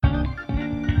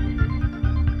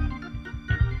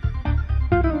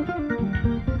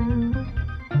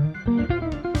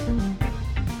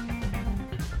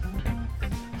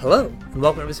Hello, and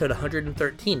welcome to episode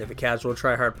 113 of the Casual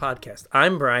Tryhard Podcast.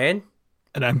 I'm Brian.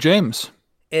 And I'm James.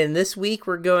 And this week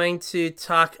we're going to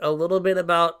talk a little bit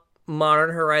about Modern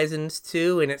Horizons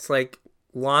 2 and its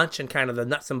launch and kind of the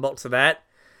nuts and bolts of that.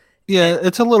 Yeah,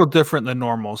 it's a little different than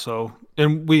normal.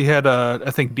 And we had, I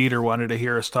think Dieter wanted to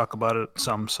hear us talk about it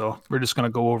some. So we're just going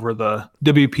to go over the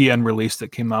WPN release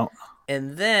that came out.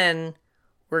 And then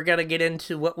we're going to get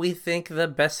into what we think the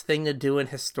best thing to do in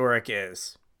Historic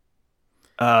is.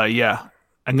 Yeah,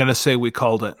 I'm going to say we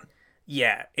called it.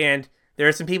 Yeah, and there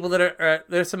are some people that are,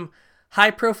 there's some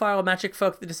high-profile Magic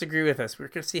folk that disagree with us. We're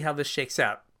going to see how this shakes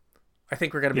out. I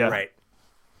think we're going to be right.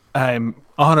 I'm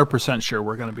 100% sure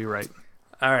we're going to be right.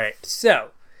 All right, so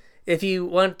if you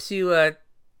want to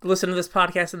listen to this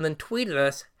podcast and then tweet at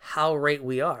us how right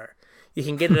we are, you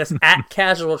can get at us at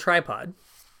Casual Tripod.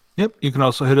 Yep, you can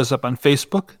also hit us up on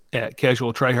Facebook at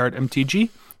Casual Tryhard MTG.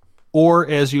 Or,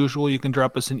 as usual, you can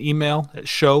drop us an email at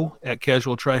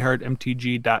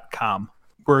show@casualtryhardmtg.com.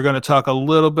 We're going to talk a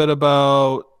little bit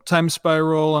about Time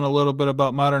Spiral and a little bit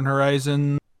about Modern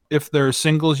Horizon. If there are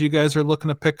singles you guys are looking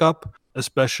to pick up,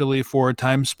 especially for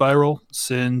Time Spiral,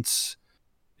 since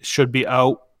it should be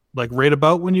out right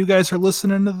about when you guys are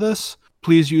listening to this,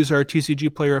 please use our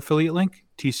TCG Player affiliate link,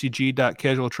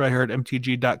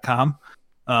 tcg.casualtryhardmtg.com.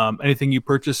 Anything you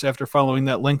purchase after following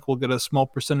that link will get a small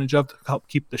percentage of to help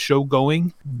keep the show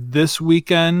going. This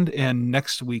weekend and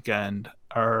next weekend,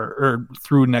 or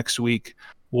through next week,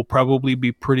 will probably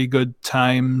be pretty good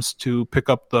times to pick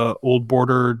up the old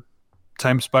border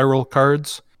Time Spiral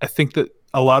cards. I think that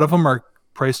a lot of them are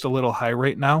priced a little high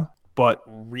right now, but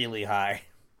really high.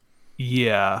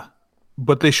 Yeah,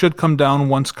 but they should come down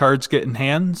once cards get in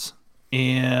hands,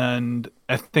 and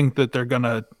I think that they're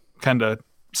gonna kind of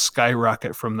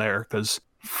skyrocket from there, because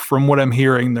from what I'm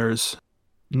hearing, there's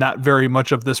not very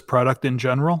much of this product in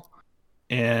general,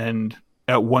 and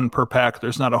at one per pack,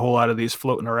 there's not a whole lot of these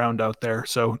floating around out there,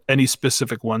 so any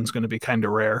specific one's going to be kind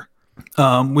of rare.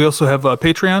 We also have a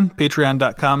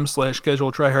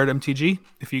patreon.com/casualtryhardmtg.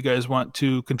 If you guys want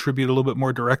to contribute a little bit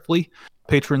more directly,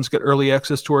 patrons get early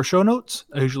access to our show notes.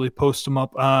 I usually post them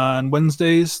up on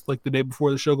Wednesdays, like the day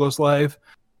before the show goes live.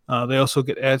 They also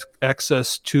get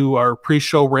access to our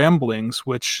pre-show ramblings,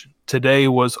 which today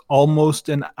was almost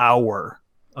an hour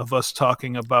of us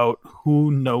talking about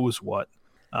who knows what.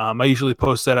 I usually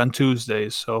post that on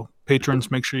Tuesdays, so patrons,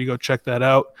 make sure you go check that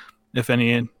out. If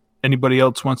anybody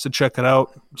else wants to check it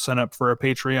out, sign up for a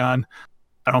Patreon.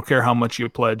 I don't care how much you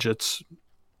pledge. It's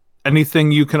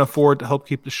anything you can afford to help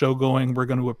keep the show going, we're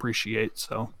going to appreciate.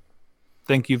 So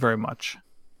thank you very much.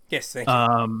 Yes, thank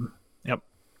you. Yep.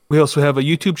 We also have a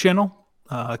YouTube channel,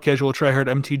 Casual Tryhard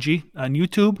MTG on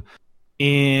YouTube,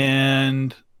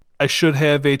 and I should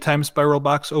have a Time Spiral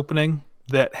box opening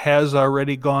that has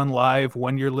already gone live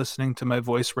when you're listening to my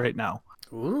voice right now.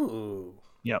 Ooh.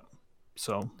 Yep.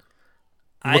 So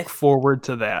look forward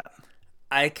to that.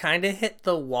 I kind of hit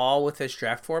the wall with this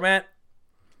draft format.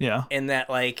 Yeah. In that,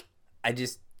 I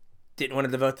just didn't want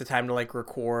to devote the time to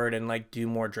record and do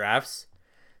more drafts.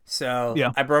 So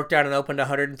yeah. I broke down and opened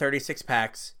 136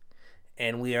 packs.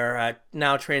 And we are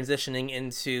now transitioning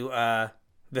into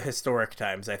the historic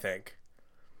times, I think.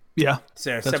 Yeah.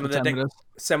 So some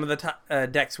of the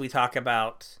decks we talk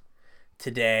about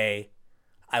today,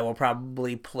 I will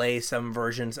probably play some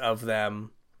versions of them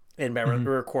and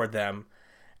record them.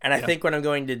 And I think what I'm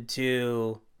going to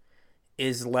do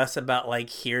is less about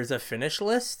here's a finish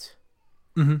list,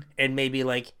 and maybe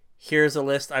here's a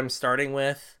list I'm starting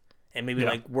with, and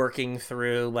maybe working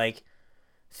through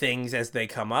things as they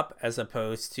come up, as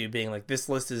opposed to being this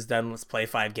list is done, let's play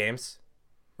 5 games.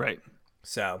 Right.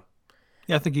 So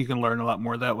yeah, I think you can learn a lot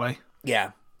more that way.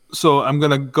 Yeah. So I'm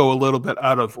going to go a little bit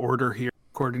out of order here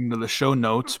according to the show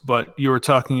notes, but you were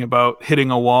talking about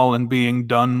hitting a wall and being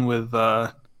done with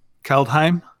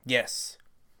Kaldheim. Yes.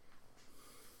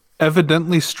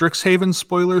 Evidently Strixhaven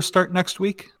spoilers start next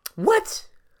week. What?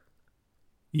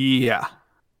 Yeah.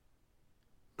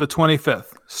 The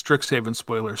 25th, Strixhaven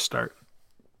spoilers start.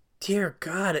 Dear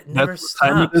God, it never stops.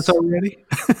 Time it is already.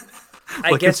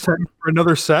 I guess it's time for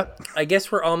another set. I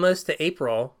guess we're almost to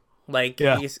April.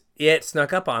 It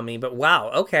snuck up on me, but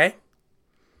wow, okay.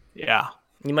 Yeah.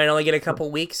 You might only get a couple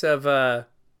weeks of you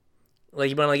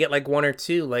might only get 1 or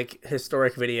 2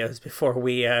 historic videos before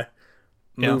we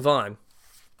move on.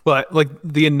 But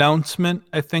the announcement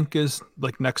I think is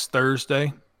next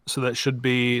Thursday, so that should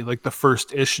be the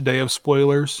first-ish day of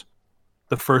spoilers.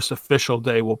 The first official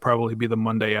day will probably be the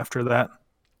Monday after that.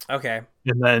 Okay.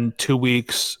 And then 2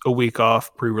 weeks, a week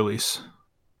off pre-release.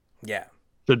 Yeah.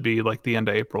 Should be the end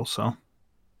of April, so.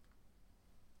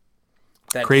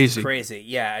 That's crazy. Crazy.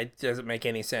 Yeah, it doesn't make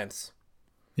any sense.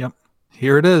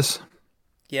 Here it is.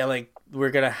 Yeah, like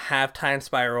we're gonna have Time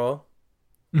Spiral,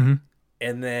 Mm-hmm.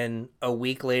 and then a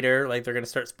week later, like they're gonna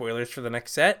start spoilers for the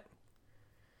next set.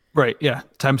 Right, yeah.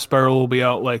 Time Spiral will be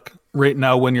out like right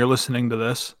now when you're listening to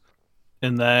this.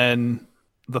 And then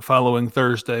the following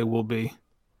Thursday will be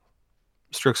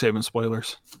Strixhaven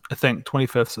spoilers. I think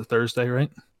 25th is a Thursday,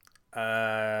 right?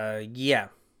 Yeah.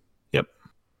 Yep.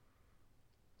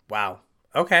 Wow.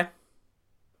 Okay.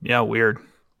 Yeah, weird.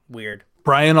 Weird.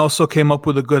 Brian also came up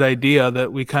with a good idea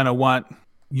that we kind of want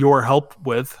your help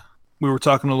with. We were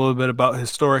talking a little bit about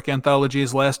historic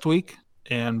anthologies last week,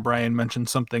 and Brian mentioned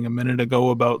something a minute ago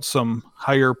about some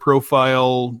higher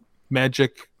profile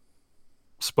Magic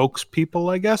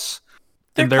spokespeople, I guess,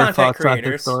 They're and their content thoughts on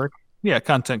creators. historic. Yeah,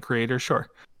 content creators, sure.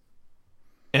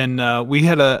 And we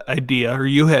had an idea, or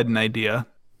you had an idea,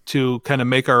 to kind of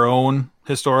make our own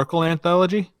historical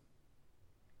anthology.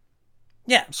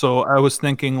 Yeah. So I was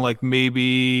thinking like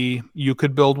maybe you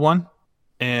could build one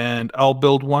and I'll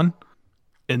build one,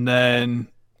 and then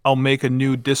I'll make a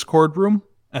new Discord room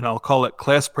and I'll call it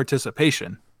class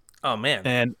participation. Oh man.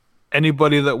 And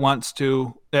anybody that wants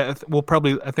to, we'll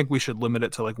probably, I think we should limit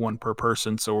it to like one per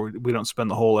person so we don't spend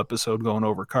the whole episode going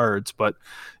over cards. But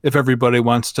if everybody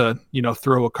wants to,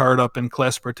 throw a card up in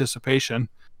class participation,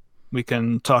 we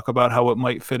can talk about how it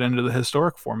might fit into the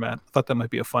historic format. I thought that might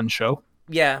be a fun show.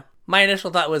 Yeah. My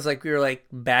initial thought was like we were like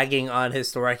bagging on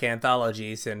historic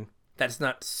anthologies, and that's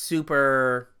not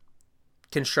super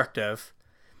constructive.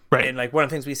 Right. And like one of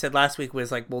the things we said last week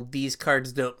was like, well, these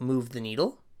cards don't move the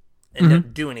needle and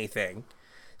don't do anything.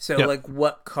 So like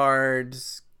what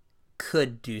cards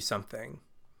could do something?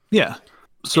 Yeah.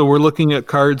 So we're looking at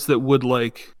cards that would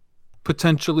like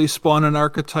potentially spawn an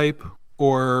archetype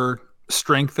or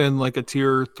strengthen like a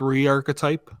tier 3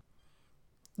 archetype.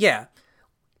 Yeah.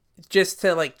 Just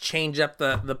to like change up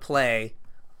the play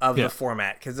of the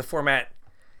format, because the format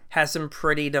has some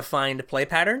pretty defined play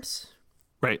patterns.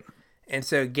 Right. And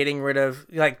so getting rid of,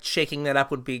 like, shaking that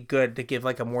up would be good to give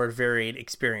like a more varied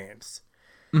experience.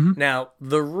 Mm-hmm. Now,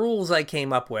 the rules I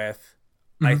came up with,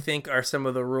 I think, are some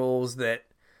of the rules that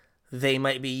they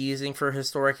might be using for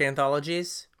historic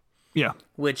anthologies. Yeah.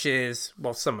 Which is,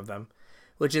 well, some of them.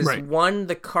 Which is, one,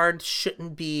 the card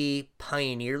shouldn't be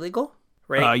Pioneer legal,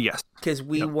 right? Yes. Because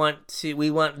we want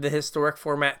the historic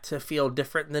format to feel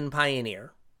different than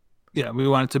Pioneer. Yeah, we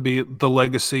want it to be the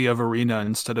legacy of Arena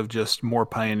instead of just more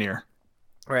Pioneer.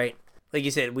 Right. Like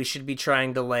you said, we should be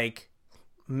trying to like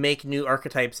make new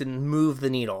archetypes and move the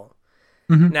needle.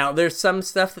 Mm-hmm. Now, there's some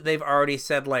stuff that they've already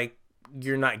said like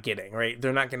you're not getting, right?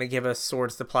 They're not going to give us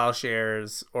Swords to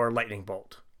Plowshares or Lightning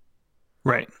Bolt.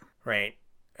 Right. Right.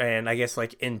 And I guess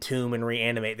like Entomb and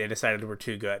Reanimate they decided were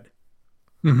too good.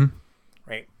 Mm-hmm.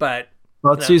 Right. But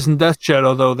Thoughtseize and Death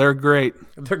Shadow, though, they're great.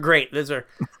 They're great. Those are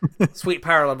sweet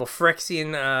power level.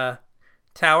 Phyrexian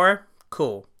Tower,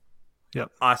 cool.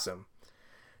 Yep. Awesome.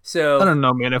 So I don't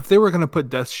know, man. If they were going to put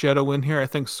Death Shadow in here, I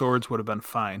think Swords would have been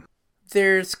fine.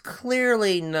 There's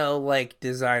clearly no like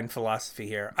design philosophy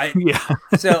here. Yeah.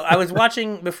 So I was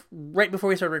watching right before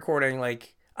we started recording.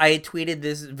 Like I had tweeted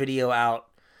this video out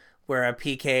where a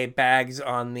PK bags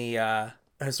on the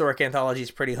historic anthologies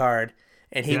pretty hard,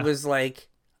 and he was like,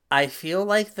 "I feel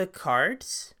like the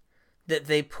cards that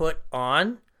they put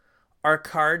on are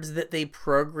cards that they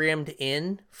programmed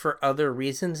in for other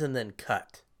reasons and then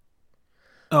cut."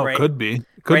 Oh, right? Could be.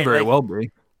 Could very well be.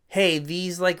 Hey,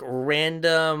 these like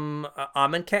random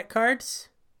Amonkhet cards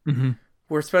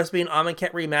were supposed to be an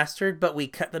Amonkhet remastered, but we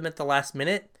cut them at the last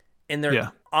minute, and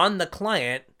they're on the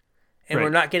client, and we're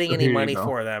not getting any money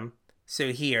for them.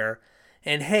 So here,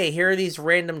 and hey, here are these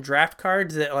random draft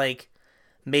cards that like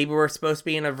maybe were supposed to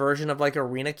be in a version of like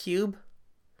Arena Cube.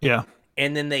 Yeah.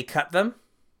 And then they cut them.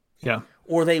 Yeah.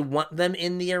 Or they want them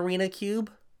in the Arena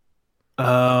Cube.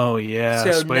 Oh yeah,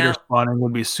 so spider spawning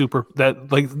would be super.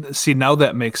 That like, see now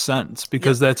that makes sense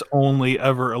because that's only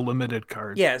ever a limited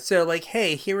card. Yeah, so like,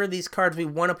 hey, here are these cards we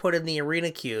want to put in the Arena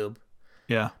Cube.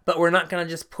 Yeah, but we're not gonna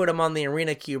just put them on the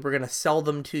Arena Cube. We're gonna sell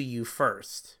them to you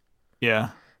first.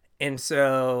 Yeah, and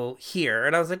so here,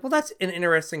 and I was like, well, that's an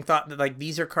interesting thought that like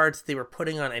these are cards they were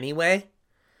putting on anyway.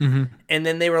 Mm-hmm. And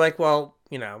then they were like, well,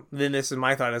 then this is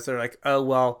my thought is they're like, oh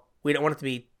well, we don't want it to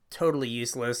be totally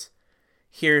useless.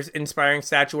 Here's Inspiring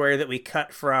Statuary that we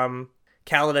cut from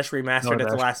Kaladesh Remastered at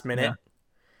the last minute.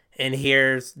 Yeah. And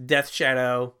here's Death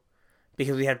Shadow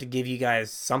because we have to give you guys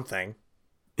something.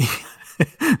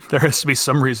 There has to be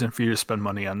some reason for you to spend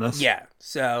money on this. Yeah.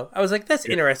 So I was like, that's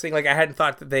interesting. Like I hadn't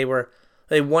thought that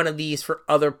they wanted these for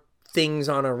other things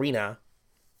on Arena.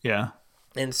 Yeah.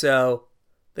 And so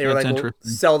they were like, well,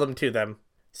 sell them to them.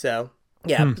 So,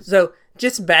 yeah. So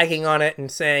just bagging on it and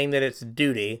saying that it's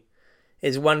duty.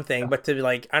 is one thing, but to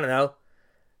like, I don't know,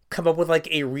 come up with like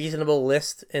a reasonable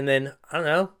list, and then I don't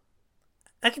know,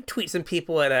 I can tweet some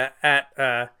people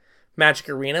at Magic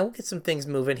Arena. We'll get some things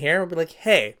moving here. We'll be like,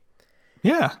 hey,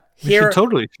 yeah, we should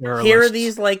totally share our here lists. are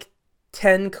these like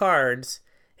 10 cards,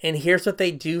 and here's what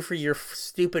they do for your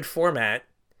stupid format.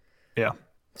 Yeah.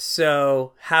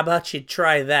 So how about you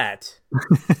try that?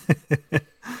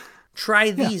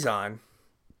 Try these on.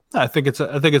 I think it's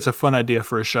a fun idea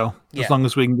for a show, as long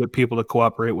as we can get people to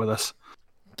cooperate with us.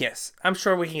 Yes, I'm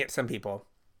sure we can get some people.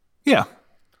 Yeah.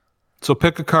 So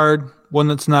pick a card, one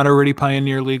that's not already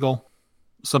Pioneer legal,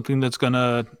 something that's going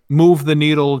to move the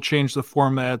needle, change the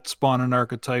format, spawn an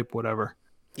archetype, whatever.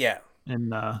 Yeah.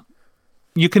 And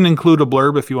you can include a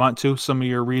blurb if you want to, some of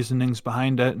your reasonings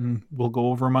behind it, and we'll go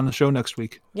over them on the show next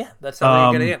week. Yeah, that sounds like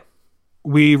a good idea.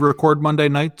 We record Monday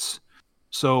nights,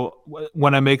 so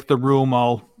when I make the room,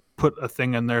 I'll put a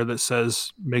thing in there that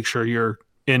says make sure you're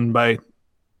in by,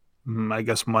 I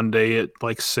guess, Monday at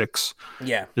like 6.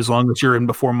 Yeah. As long as you're in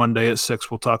before Monday at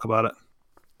 6, we'll talk about it.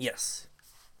 Yes.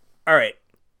 All right.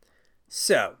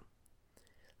 So,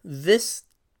 this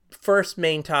first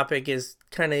main topic is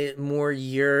kind of more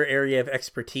your area of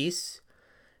expertise,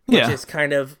 which is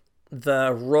kind of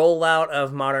the rollout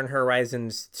of Modern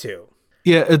Horizons 2.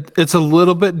 Yeah, it's a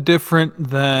little bit different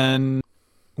than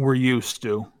we're used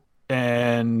to.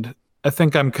 And I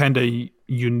think I'm kind of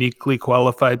uniquely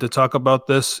qualified to talk about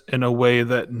this in a way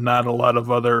that not a lot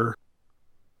of other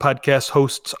podcast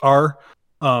hosts are,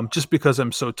 just because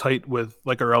I'm so tight with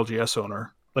like our LGS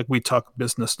owner. Like we talk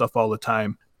business stuff all the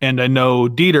time. And I know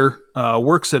Dieter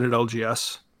works at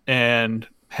LGS and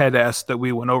had asked that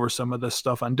we went over some of this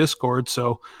stuff on Discord.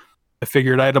 So I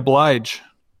figured I'd oblige.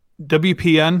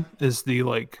 WPN is the,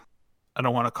 like, I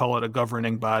don't want to call it a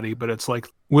governing body, but it's like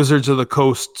Wizards of the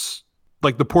Coast's,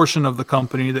 like the portion of the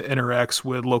company that interacts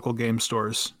with local game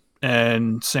stores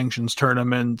and sanctions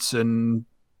tournaments and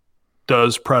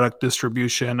does product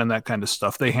distribution and that kind of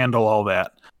stuff. They handle all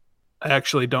that. I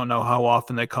actually don't know how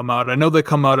often they come out. I know they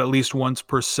come out at least once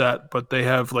per set, but they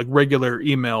have like regular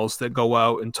emails that go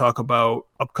out and talk about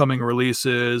upcoming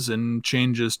releases and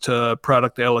changes to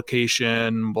product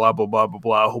allocation, blah, blah, blah, blah,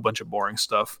 blah, a whole bunch of boring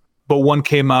stuff. But one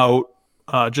came out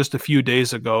just a few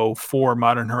days ago for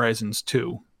Modern Horizons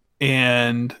 2.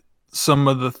 And some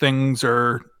of the things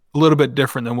are a little bit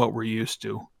different than what we're used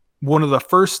to. One of the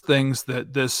first things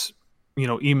that this,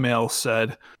 email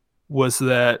said was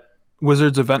that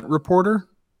Wizards Event Reporter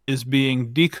is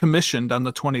being decommissioned on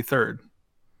the 23rd.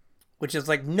 Which is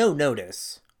like no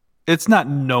notice. It's not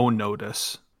no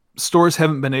notice. Stores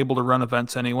haven't been able to run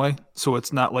events anyway, so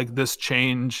it's not like this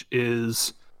change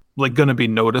is like going to be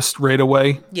noticed right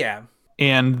away. Yeah.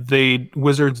 And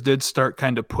Wizards did start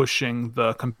kind of pushing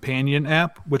the companion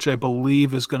app, which I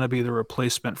believe is going to be the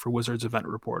replacement for Wizards Event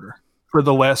Reporter. For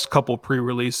the last couple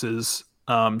pre-releases,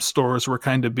 stores were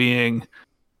kind of being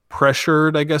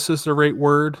pressured, I guess is the right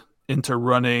word, into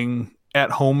running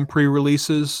at-home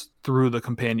pre-releases through the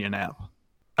companion app.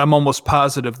 I'm almost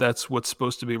positive that's what's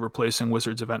supposed to be replacing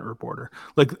Wizards Event Reporter.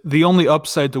 Like the only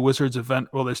upside to Wizards Event,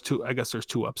 well, there's two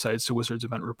upsides to Wizards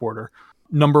Event Reporter.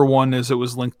 Number one is it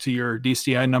was linked to your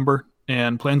DCI number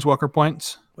and Planeswalker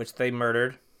points. Which they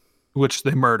murdered.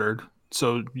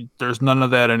 So there's none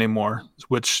of that anymore,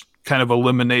 which kind of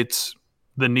eliminates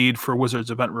the need for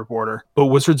Wizards Event Reporter. But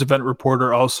Wizards Event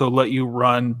Reporter also let you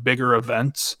run bigger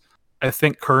events. I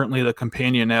think currently the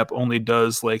companion app only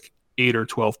does like 8 or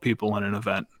 12 people in an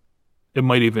event. It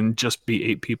might even just be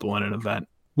 8 people in an event,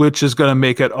 which is going to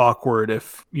make it awkward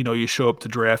if, you show up to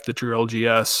draft at your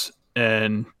LGS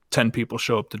and 10 people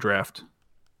show up to draft.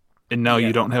 And now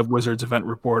you don't have Wizards Event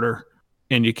Reporter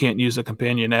and you can't use a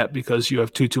companion app because you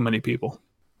have too many people.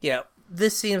 Yeah,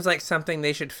 this seems like something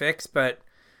they should fix, but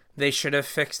they should have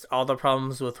fixed all the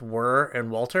problems with Whir and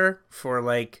Walter for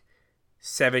like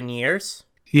 7 years.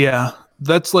 Yeah,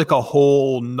 that's like a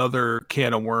whole nother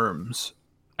can of worms.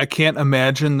 I can't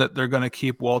imagine that they're going to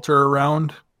keep Walter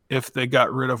around if they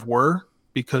got rid of Whir,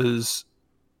 because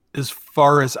as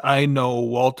far as I know,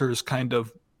 Walter's kind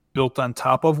of built on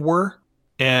top of Whir,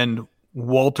 and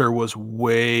Walter was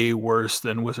way worse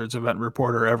than Wizards Event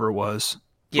Reporter ever was.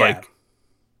 Yeah.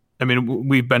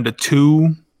 We've been to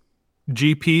 2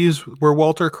 GPs where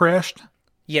Walter crashed.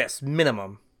 Yes,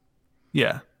 minimum.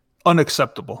 Yeah,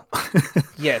 unacceptable.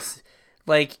 Yes,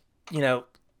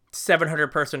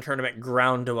 700-person tournament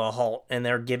ground to a halt, and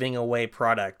they're giving away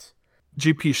product.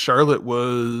 GP Charlotte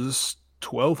was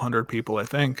 1,200 people, I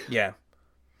think. Yeah.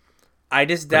 I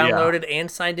just downloaded and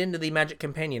signed into the Magic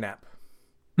Companion app.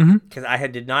 Because I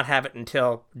did not have it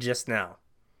until just now.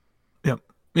 Yep.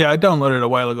 Yeah, I downloaded it a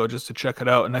while ago just to check it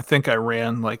out, and I think I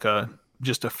ran like a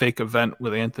just a fake event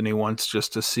with Anthony once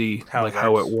just to see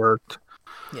How it worked.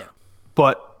 Yeah.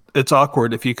 But it's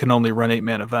awkward if you can only run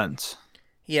 8-man events.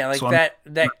 Yeah, like so that.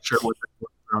 I'm not sure what the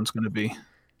round's going to be.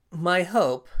 My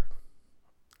hope,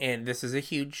 and this is a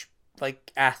huge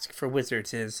ask for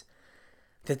Wizards, is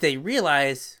that they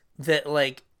realize that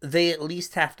they at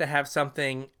least have to have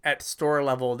something at store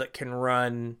level that can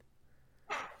run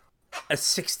a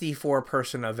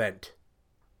 64-person event.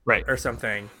 Right. Or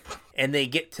something. And they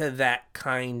get to that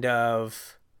kind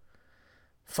of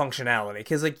functionality.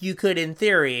 Because, you could, in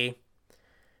theory,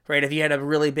 right, if you had a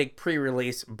really big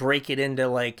pre-release, break it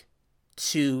into,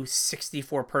 2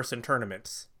 64-person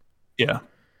tournaments. Yeah.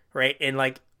 Right? And,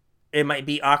 it might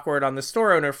be awkward on the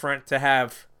store owner front to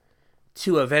have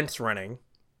 2 events running.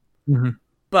 Mm-hmm.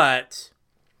 But,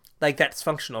 that's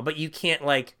functional. But you can't,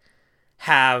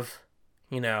 have,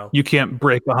 You can't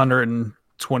break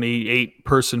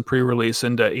 128-person pre-release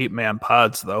into 8-man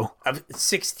pods, though. Of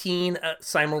 16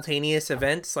 simultaneous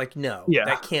events? No. Yeah.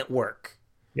 That can't work.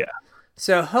 Yeah.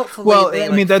 So hopefully Well,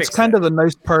 that's kind of the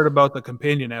nice part about the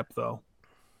companion app, though.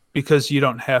 Because you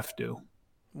don't have to.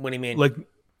 What do you mean?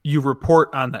 You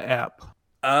report on the app.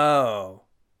 Oh.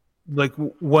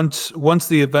 Once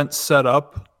the event's set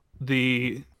up,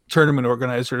 the tournament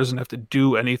organizer doesn't have to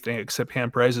do anything except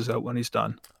hand prizes out when he's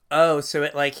done. Oh, so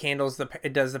it handles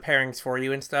it does the pairings for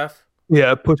you and stuff?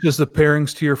 Yeah, it pushes the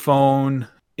pairings to your phone,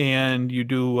 and you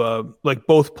do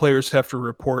both players have to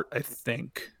report, I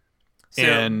think.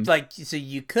 So so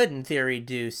you could in theory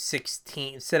do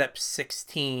 16, set up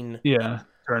 16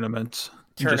 tournaments.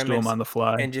 And just do them on the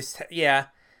fly. And that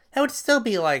would still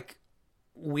be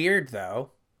weird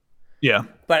though. Yeah.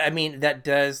 But I mean that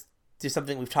does do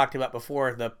something we've talked about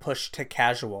before, the push to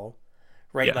casual.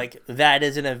 Right? Yeah. That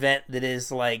is an event that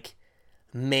is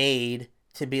made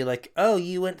to be oh,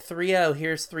 you went 3-0,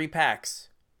 here's 3 packs.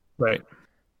 Right.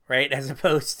 Right? As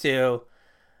opposed to,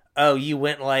 oh, you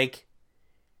went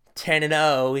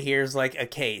 10-0, here's a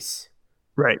case.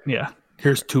 Right, yeah.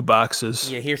 Here's 2 boxes.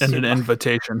 Yeah, here's and an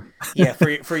invitation. Yeah,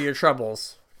 for your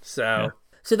troubles. So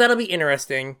that'll be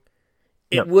interesting.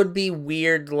 It would be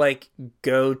weird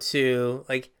go to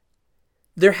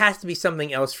there has to be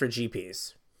something else for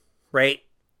GPs. Right?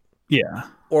 Yeah.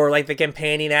 Or the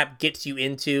companion app gets you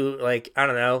into I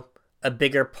don't know, a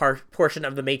bigger portion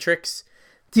of the matrix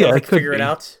to figure it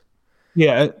out.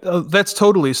 Yeah, that's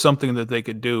totally something that they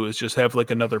could do, is just have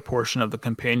another portion of the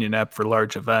companion app for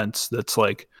large events that's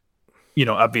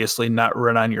obviously not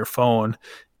run on your phone.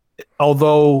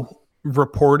 Although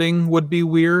reporting would be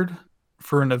weird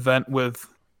for an event with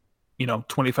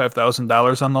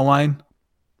 $25,000 on the line,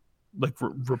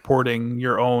 reporting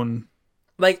your own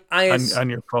on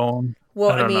your phone.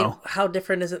 Well, I mean, how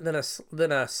different is it than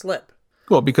a slip?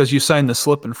 Well, because you sign the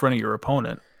slip in front of your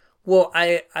opponent. Well,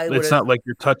 I would. It's not like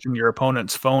you're touching your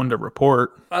opponent's phone to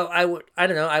report. I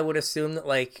don't know. I would assume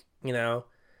that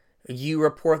you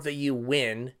report that you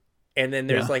win, and then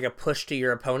there's a push to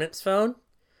your opponent's phone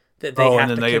that they have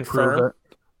to confirm. Approve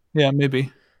it. Yeah,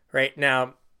 maybe. Right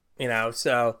now,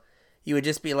 so you would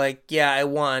just be yeah, I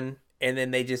won. And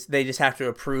then they just have to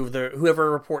approve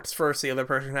whoever reports first, the other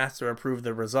person has to approve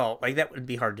the result. That would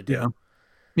be hard to do.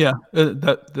 Yeah.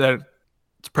 That's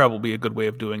probably a good way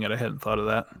of doing it. I hadn't thought of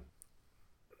that.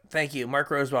 Thank you,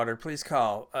 Mark Rosewater. Please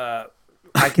call. I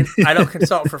don't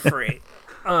consult for free.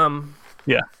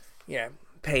 Yeah.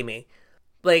 Pay me.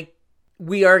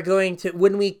 We are going to,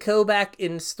 when we go back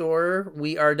in store,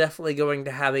 we are definitely going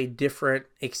to have a different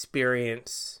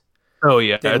experience. Oh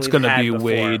yeah, it's going to be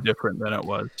way different than it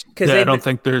was. I don't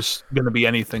think there's going to be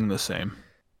anything the same.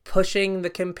 Pushing the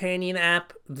companion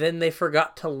app, then they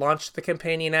forgot to launch the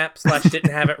companion app /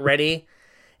 didn't have it ready.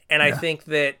 And I think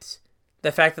that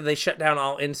the fact that they shut down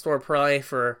all in-store play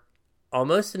for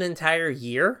almost an entire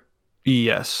year,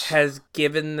 has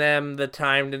given them the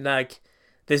time to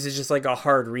this is just a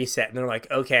hard reset. And they're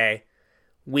okay,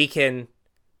 we can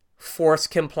force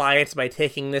compliance by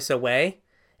taking this away.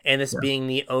 And this being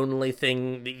the only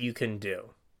thing that you can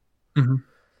do. Mm-hmm.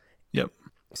 Yep.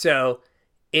 So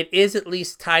it is at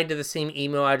least tied to the same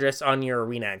email address on your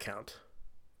Arena account.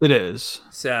 It is.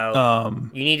 So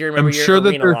you need to remember I'm your sure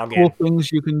Arena that there's login. Cool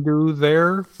things you can do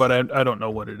there, but I don't know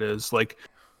what it is.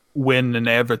 Win an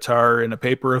avatar in a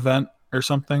paper event or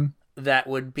something. That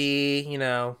would be,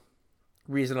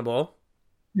 reasonable.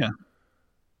 Yeah.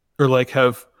 Or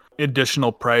have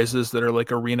additional prizes that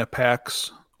are arena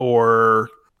packs or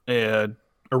an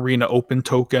arena open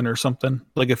token or something.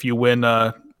 If you win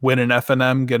an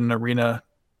FNM, get an arena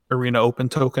open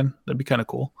token. That'd be kind of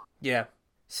cool. Yeah.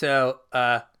 So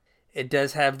it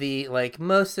does have the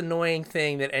most annoying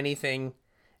thing that any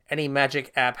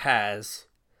Magic app has.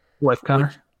 Life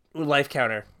counter. Life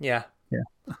counter. Yeah.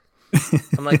 Yeah.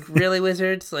 I'm like, really,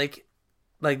 Wizards? Like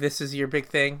this is your big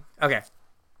thing? Okay.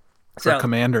 For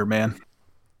Commander, man.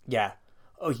 Yeah.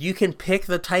 Oh, you can pick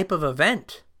the type of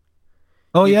event.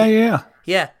 Oh, yeah.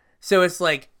 Yeah. So it's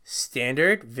like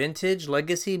standard, vintage,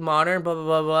 legacy, modern, blah, blah,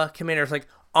 blah, blah. Commander. It's like,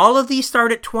 all of these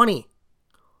start at 20.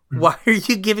 Why are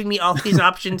you giving me all these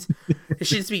options? It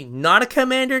should just be not a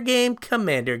Commander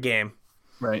game.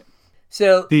 Right.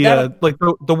 So the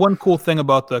one cool thing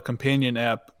about the companion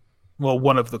app, well,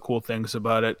 one of the cool things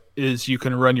about it is you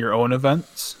can run your own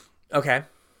events. Okay.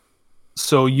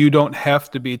 So you don't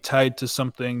have to be tied to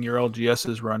something your LGS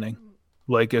is running.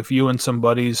 Like if you and some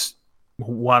buddies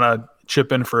want to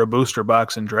chip in for a booster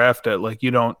box and draft it, like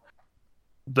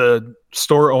the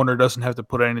store owner doesn't have to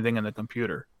put anything in the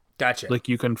computer. Gotcha. Like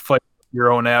you can fight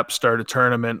your own app, start a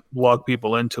tournament, log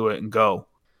people into it and go.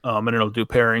 And it'll do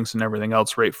pairings and everything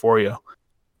else right for you.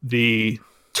 The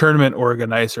tournament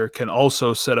organizer can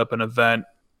also set up an event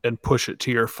and push it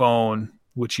to your phone,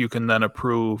 which you can then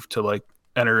approve to like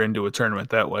enter into a tournament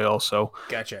that way also.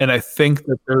 Gotcha. And I think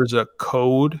that there's a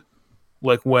code,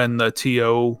 like when the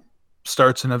TO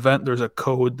starts an event, there's a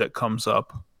code that comes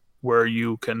up where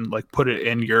you can like put it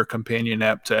in your companion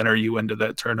app to enter you into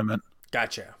that tournament.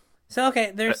 Gotcha. So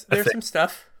okay, there's some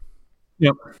stuff.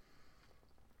 Yep.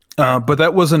 But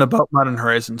that wasn't about Modern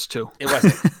Horizons 2. It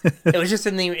wasn't. It was just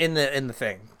in the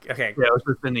thing. Okay. Yeah, it was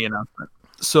just in the announcement.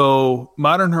 So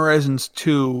Modern Horizons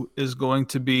 2 is going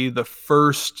to be the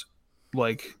first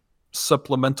like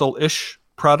supplemental-ish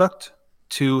product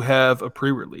to have a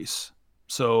pre-release.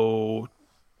 So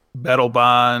Battle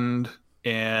Bond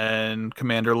and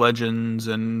Commander Legends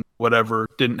and whatever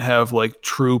didn't have like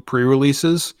true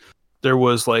pre-releases. There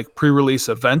was like pre-release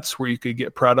events where you could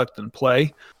get product and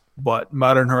play, but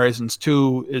Modern Horizons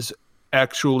 2 is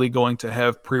actually going to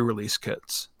have pre-release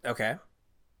kits. Okay.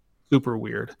 Super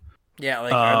weird. Yeah,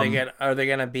 like are they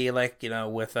gonna be like,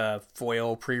 with a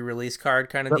foil pre-release card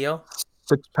kind of deal?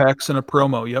 6 packs and a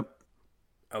promo, yep.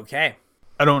 Okay.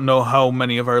 I don't know how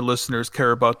many of our listeners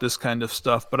care about this kind of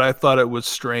stuff, but I thought it was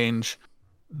strange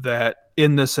that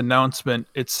in this announcement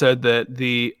it said that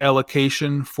the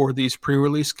allocation for these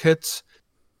pre-release kits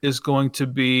is going to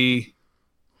be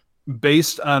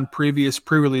based on previous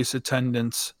pre-release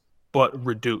attendance, but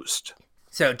reduced.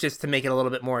 So just to make it a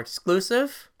little bit more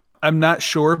exclusive? I'm not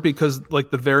sure because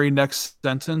like the very next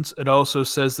sentence, it also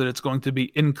says that it's going to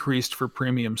be increased for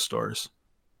premium stores.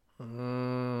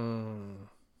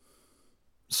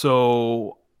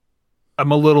 So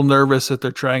I'm a little nervous that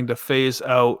they're trying to phase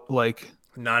out like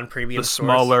non-premium the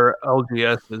smaller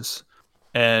LGSs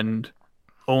and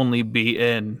only be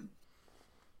in,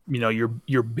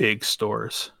 your big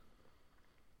stores.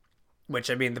 Which,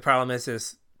 I mean, the problem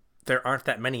is there aren't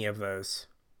that many of those.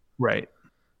 Right.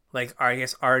 Like, I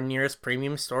guess our nearest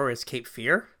premium store is Cape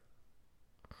Fear.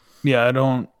 Yeah, I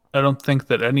don't think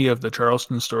that any of the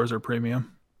Charleston stores are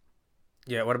premium.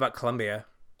 Yeah, what about Columbia?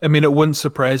 I mean, it wouldn't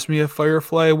surprise me if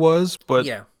Firefly was, but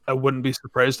yeah. I wouldn't be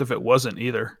surprised if it wasn't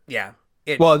either. Yeah.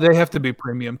 Well, they have to be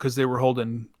premium because they were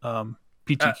holding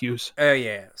PTQs. Oh,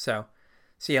 yeah. So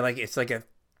yeah, like it's like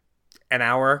an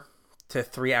hour to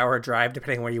 3 hour drive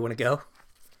depending where you want to go.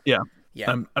 Yeah.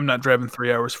 Yeah. I'm not driving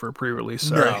 3 hours for a pre-release.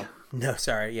 Sorry. No,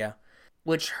 sorry. Yeah.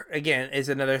 Which again is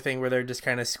another thing where they're just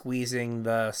kind of squeezing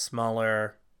the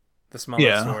smaller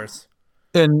stores.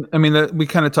 And I mean, we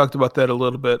kind of talked about that a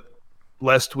little bit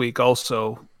last week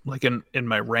also, like in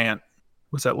my rant.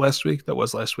 Was that last week? That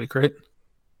was last week, right?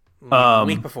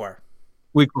 Week before.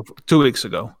 2 weeks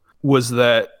ago, was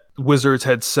that Wizards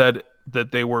had said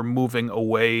that they were moving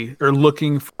away or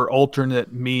looking for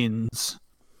alternate means.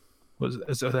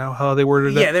 Is that how they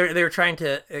worded it? Yeah, they were trying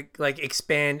to like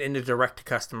expand into direct to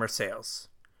customer sales.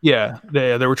 Yeah,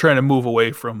 they were trying to move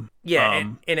away from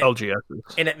and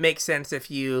LGSs. And it makes sense if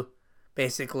you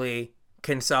basically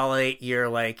consolidate your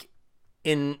like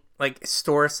in like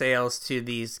store sales to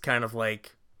these kind of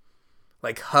like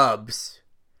hubs.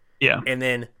 Yeah. And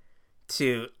then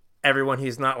to everyone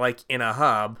who's not like in a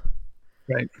hub,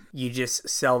 right, you just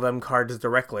sell them cards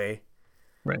directly.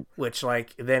 Right. Which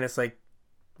like then it's like,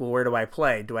 well, where do I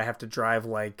play? Do I have to drive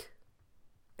like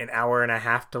an hour and a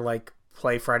half to like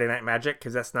play Friday Night Magic?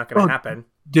 Because that's not going to happen.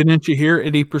 Didn't you hear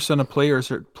 80% of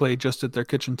players play just at their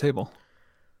kitchen table?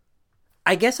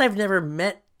 I guess I've never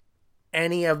met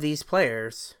any of these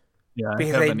players. Yeah,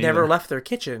 because they never left their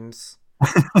kitchens.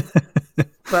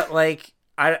 But like,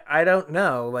 I don't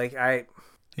know. Like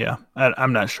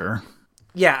I'm not sure.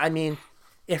 Yeah, I mean,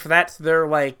 if that's their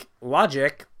like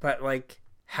logic, but like,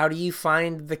 how do you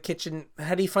find the kitchen?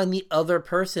 How do you find the other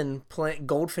person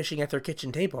goldfishing at their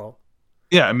kitchen table?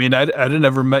 Yeah, I mean, I'd have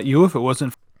never met you if it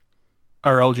wasn't.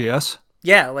 Our LGS.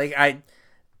 Yeah, like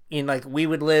like we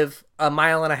would live a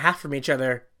mile and a half from each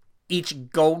other, each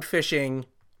goldfishing,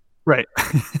 right,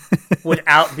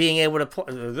 without being able to play.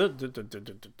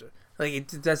 Like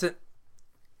it doesn't.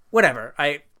 Whatever.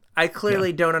 I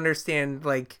clearly don't understand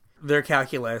like their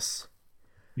calculus.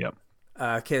 Yep.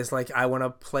 Because like I want to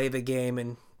play the game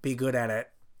and be good at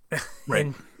it,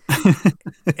 right?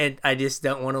 and I just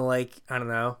don't want to like I don't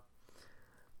know.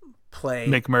 Play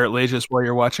make Merit Lages while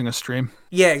you're watching a stream.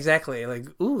 Yeah, exactly. Like,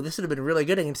 ooh, this would have been really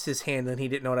good against his hand, and he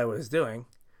didn't know what I was doing.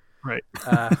 Right.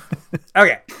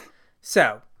 Okay,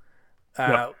 so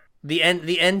Yep. the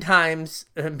end times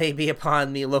may be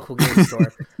upon the local game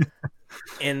store,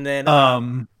 and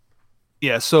then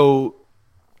yeah. So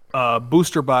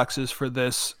booster boxes for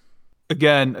this,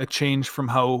 again, a change from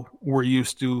how we're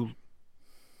used to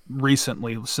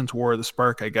recently since War of the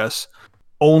Spark, I guess.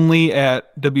 Only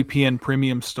at WPN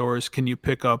premium stores can you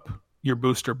pick up your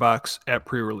booster box at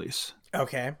pre-release.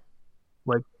 Okay.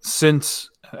 Like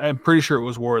since I'm pretty sure it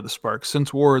was War of the Spark.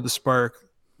 Since War of the Spark,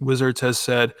 Wizards has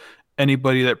said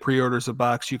anybody that pre-orders a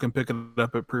box, you can pick it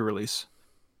up at pre-release.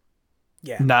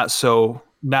 Yeah. Not so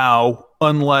now,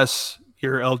 unless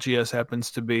your LGS happens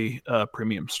to be a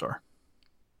premium store.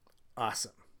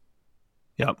 Awesome.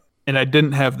 Yep. And I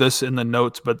didn't have this in the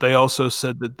notes, but they also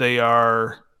said that they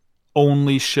are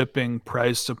only shipping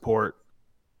prize support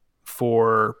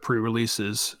for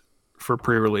pre-releases for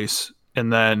pre-release,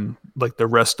 and then like the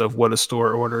rest of what a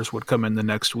store orders would come in the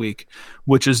next week,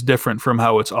 which is different from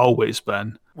how it's always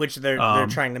been. Which they're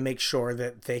trying to make sure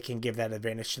that they can give that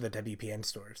advantage to the WPN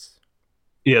stores.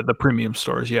 Yeah, the premium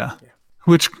stores, yeah.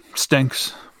 Which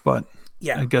stinks, but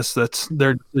yeah, I guess that's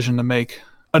their decision to make.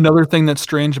 Another thing that's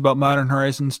strange about Modern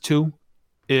Horizons 2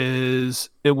 is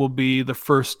it will be the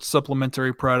first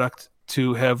supplementary product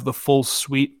to have the full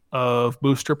suite of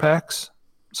booster packs.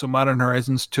 So Modern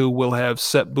Horizons 2 will have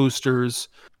set boosters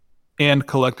and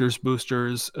collector's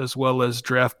boosters, as well as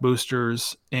draft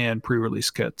boosters and pre-release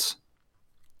kits.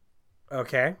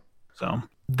 Okay. So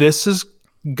this is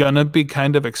gonna be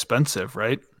kind of expensive,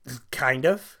 right? Kind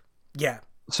of. Yeah.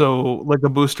 So like a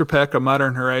booster pack of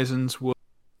Modern Horizons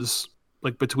was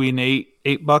like between $8,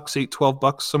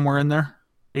 $12, somewhere in there.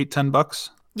 $8-10.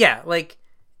 Yeah, like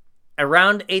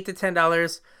around $8 to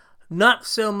 $10. Not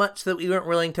so much that we weren't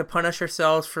willing to punish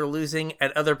ourselves for losing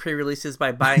at other pre-releases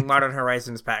by buying Modern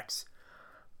Horizons packs.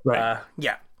 Right.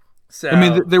 Yeah. So I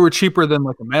mean, they were cheaper than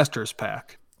like a Masters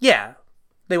pack. Yeah,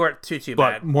 they weren't too but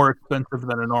bad. More expensive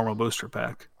than a normal booster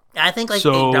pack. I think like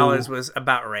 $8 was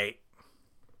about right.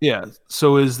 Yeah.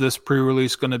 So is this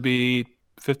pre-release going to be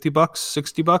 $50,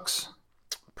 $60?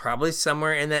 Probably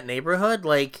somewhere in that neighborhood.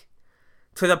 Like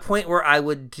to the point where I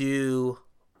would do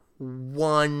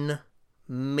one,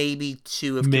 maybe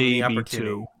two if given the opportunity.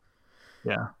 Two.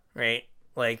 Yeah. Right.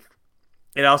 Like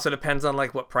it also depends on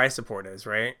like what price support is,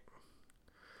 right?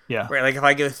 Yeah. Right. Like if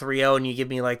I go 3-0 and you give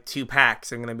me like 2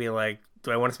 packs, I'm gonna be like,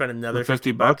 do I want to spend another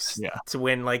 $50 to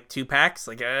win like 2 packs?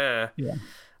 Like, yeah.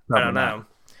 I don't know.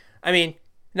 I mean,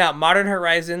 now Modern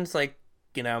Horizons, like,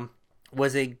 you know,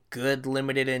 was a good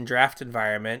limited in draft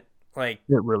environment. Like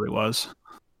it really was.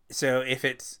 So if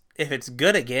it's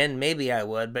good again, maybe I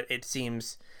would, but it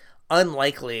seems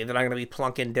unlikely that I'm gonna be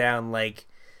plunking down like,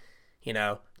 you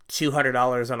know,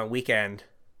 $200 on a weekend.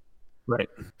 Right.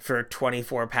 For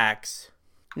 24 packs.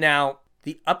 Now,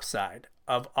 the upside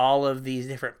of all of these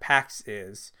different packs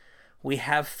is we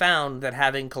have found that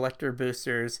having collector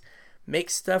boosters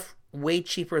makes stuff way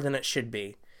cheaper than it should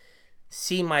be.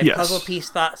 See my puzzle piece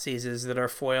Thoughtseizes that are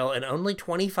foil and only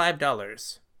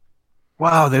 $25.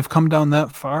 Wow, they've come down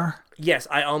that far? Yes,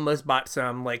 I almost bought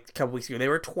some like a couple weeks ago. They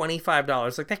were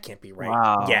 $25. Like, that can't be right.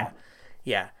 Wow.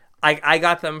 Yeah. I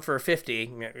got them for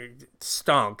 $50.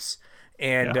 Stonks.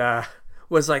 And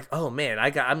was like, oh man,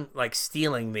 I'm like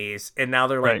stealing these, and now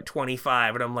they're like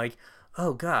 25, and I'm like,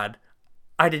 oh god,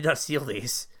 I did not steal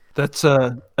these. That's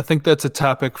I think that's a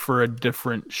topic for a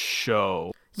different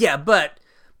show. Yeah, but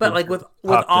like with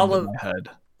all of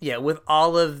with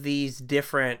all of these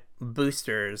different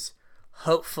boosters,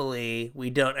 hopefully we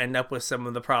don't end up with some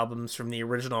of the problems from the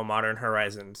original Modern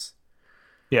Horizons.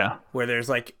 Yeah, where there's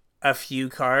like a few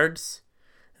cards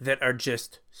that are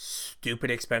just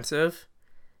stupid expensive.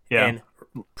 Yeah. And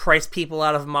price people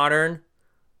out of Modern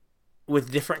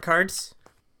with different cards.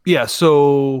 Yeah,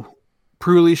 so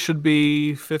pre-release should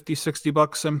be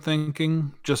 $50-$60, I'm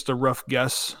thinking. Just a rough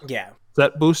guess. Yeah.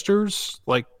 Set boosters,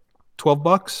 like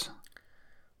 $12?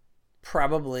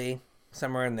 Probably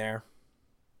somewhere in there.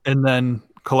 And then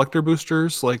collector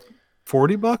boosters, like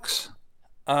 $40?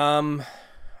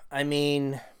 I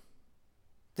mean,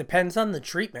 depends on the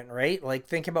treatment, right? Like,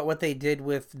 think about what they did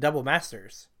with Double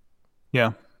Masters.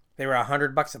 Yeah. They were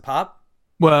 $100 a pop.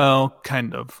 Well,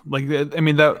 kind of. Like, I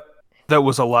mean, that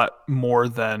was a lot more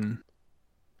than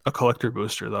a collector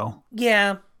booster, though.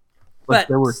 Yeah, Like, but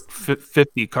there were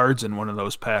 50 cards in one of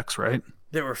those packs, right?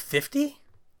 there were 50.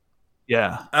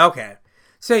 Yeah. Okay,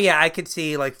 so yeah, I could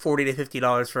see like $40 to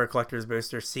 $50 for a collector's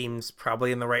booster seems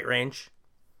probably in the right range.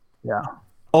 Yeah.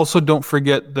 Also, don't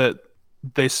forget that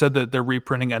they said that they're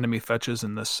reprinting enemy fetches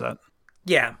in this set.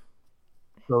 Yeah,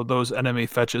 So those enemy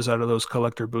fetches out of those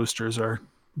collector boosters are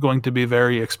going to be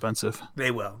very expensive.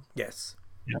 they will. Yes,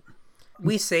 Yeah.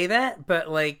 we say that, but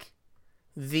like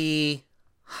the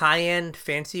high-end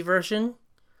fancy version,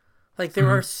 like there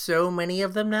are so many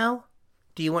of them now.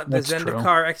 Do you want the That's true.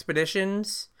 Zendikar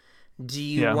expeditions? Do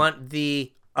you Yeah. want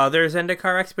the other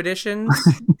Zendikar expeditions?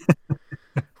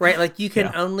 Right, like you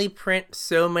can only print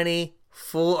so many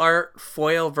full art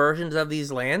foil versions of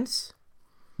these lands.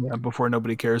 Yeah, before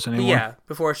nobody cares anymore. Yeah,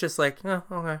 before it's just like, oh,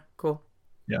 okay, cool.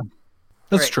 Yeah.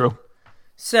 That's Right. true.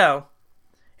 So,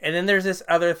 and then there's this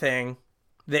other thing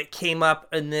that came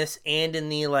up in this and in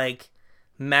the like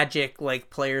Magic like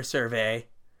player survey,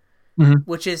 Mhm.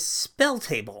 which is spell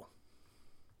table.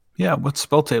 Yeah, what's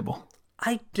spell table?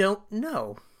 I don't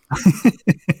know.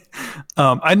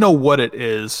 I know what it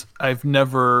is. I've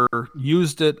never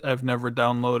used it. I've never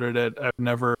downloaded it. I've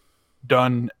never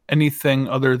done anything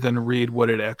other than read what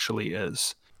it actually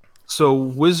is. So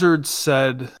Wizards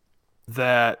said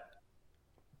that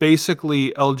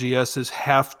basically LGSs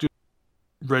have to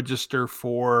register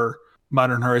for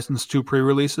Modern Horizons 2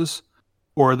 pre-releases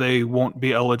or they won't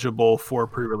be eligible for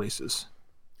pre-releases.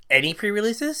 Any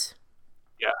pre-releases?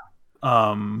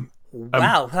 Um,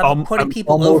 Wow, I'm putting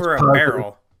people over a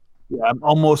barrel. Yeah, I'm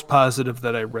almost positive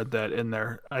that I read that in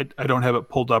there. I don't have it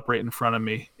pulled up right in front of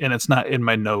me, and it's not in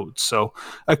my notes, so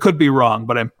I could be wrong,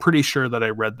 but I'm pretty sure that I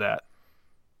read that.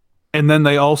 And then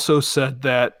they also said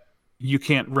that you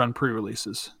can't run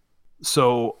pre-releases.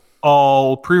 So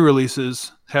all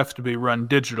pre-releases have to be run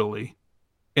digitally,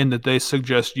 and that they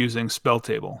suggest using spell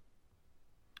table.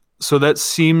 So that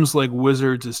seems like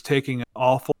Wizards is taking an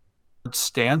awful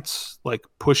stance, like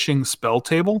pushing spell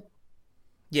table.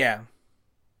 Yeah.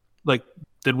 Like,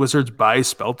 did Wizards buy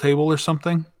spell table or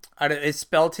something? Is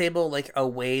spell table like a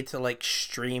way to like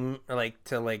stream or like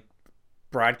to like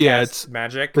broadcast Yeah,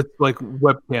 Magic? it's like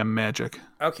webcam Magic.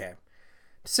 Okay.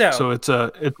 So it's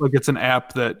an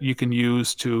app that you can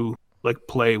use to like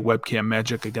play webcam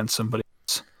Magic against somebody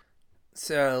else.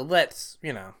 So let's,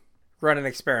 run an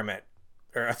experiment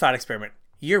or a thought experiment.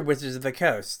 You're Wizards of the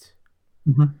Coast.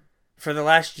 Mm-hmm. For the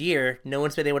last year, no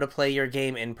one's been able to play your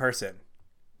game in person.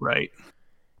 Right.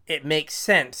 It makes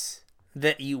sense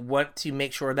that you want to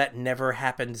make sure that never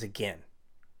happens again.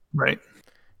 Right.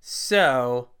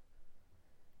 So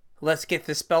let's get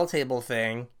the spell table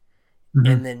thing,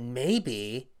 and then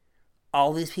maybe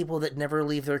all these people that never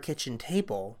leave their kitchen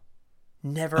table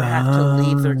never have to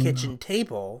leave their kitchen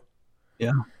table.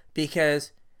 Yeah.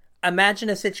 Because imagine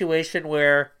a situation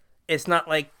where it's not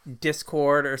like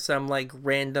Discord or some like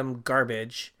random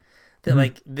garbage that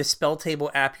like the spell table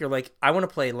app, you're like, I want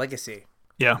to play Legacy.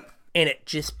 Yeah. And it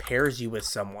just pairs you with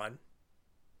someone.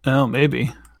 Oh,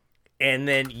 maybe. And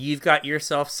then you've got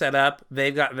yourself set up,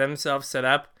 they've got themselves set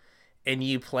up, and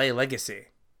you play Legacy.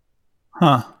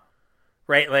 Huh.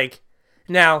 Right? Like,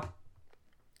 now,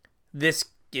 this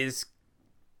is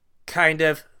kind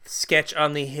of sketch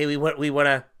on the, hey, we want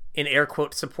to, in air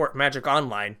quotes, support Magic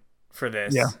Online for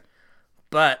this. Yeah.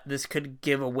 But this could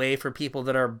give a way for people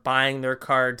that are buying their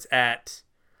cards at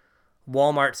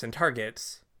Walmarts and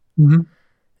Targets,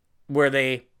 where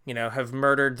they, have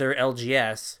murdered their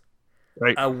LGS,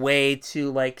 right, a way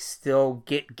to like still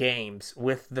get games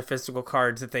with the physical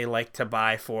cards that they like to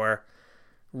buy for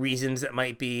reasons that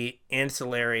might be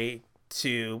ancillary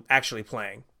to actually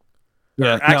playing.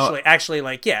 Yeah. Actually,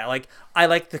 like I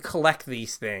like to collect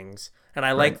these things and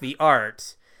I like the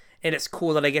art, and it's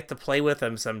cool that I get to play with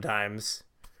them sometimes.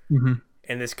 Mm-hmm.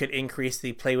 And this could increase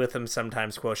the play with them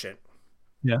sometimes quotient.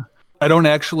 Yeah. I don't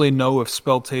actually know if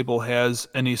spell table has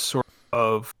any sort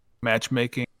of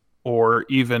matchmaking or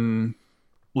even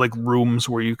like rooms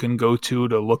where you can go to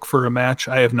look for a match.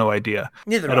 I have no idea.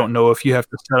 Neither I don't know if you have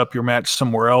to set up your match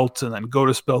somewhere else and then go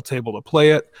to spell table to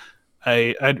play it.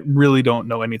 I really don't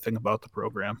know anything about the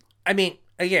program. I mean,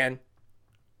 again,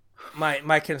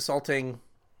 my consulting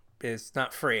is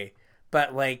not free,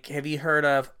 but like, have you heard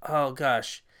of, oh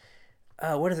gosh,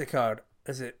 what is it called?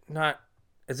 Is it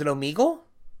Omegle?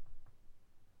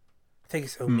 I think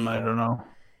it's Omegle. I don't know.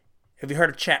 Have you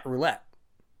heard of Chat Roulette?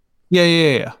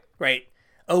 Yeah. Right.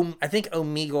 I think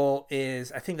Omegle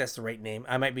is, I think that's the right name.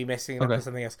 I might be mixing it up with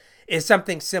something else. It's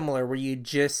something similar where you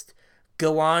just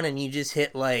go on and you just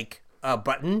hit like a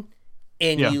button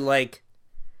and you like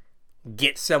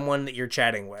get someone that you're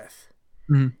chatting with.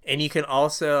 Mm-hmm. And you can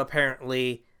also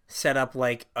apparently set up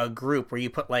like a group where you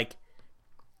put like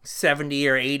 70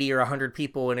 or 80 or 100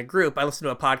 people in a group. I listen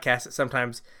to a podcast that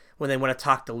sometimes when they want to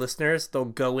talk to listeners, they'll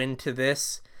go into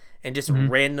this and just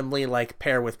randomly like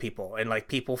pair with people, and like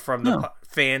people from the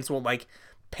fans will like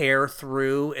pair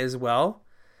through as well.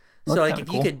 So like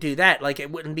if you could do that, like it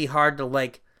wouldn't be hard to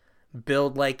like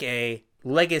build like a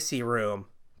legacy room,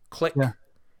 click,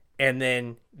 and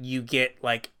then you get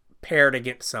like paired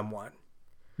against someone.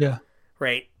 Yeah.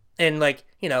 Right. And like,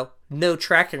 you know, no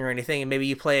tracking or anything, and maybe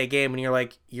you play a game and you're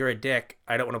like, you're a dick,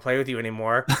 I don't want to play with you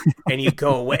anymore. And you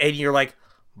go away and you're like,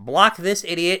 block this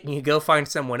idiot, and you go find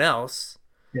someone else.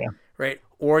 Yeah. Right.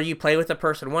 Or you play with a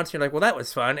person once and you're like, well, that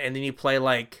was fun, and then you play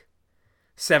like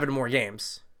 7 more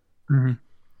games. Mm-hmm.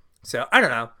 So I don't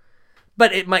know.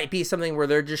 But it might be something where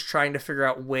they're just trying to figure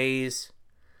out ways,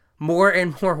 more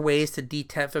and more ways to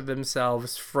detether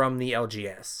themselves from the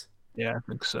LGS. Yeah, I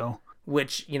think so.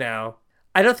 Which, you know,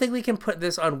 I don't think we can put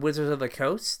this on Wizards of the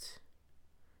Coast.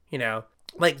 You know,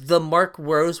 like the Mark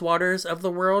Rosewaters of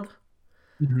the world,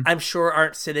 I'm sure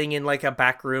aren't sitting in like a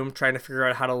back room trying to figure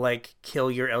out how to like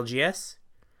kill your LGS.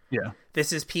 Yeah.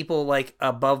 This is people like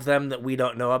above them that we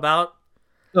don't know about.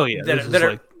 Oh yeah, this is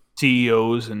like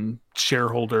CEOs and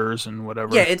shareholders and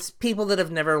whatever. Yeah, it's people that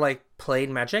have never like played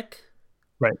Magic.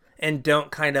 Right. And don't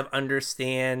kind of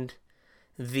understand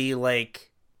the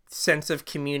like sense of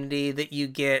community that you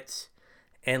get,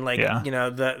 and like you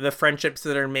know the friendships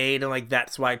that are made, and like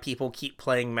that's why people keep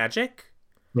playing Magic.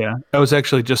 Yeah, I was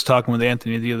actually just talking with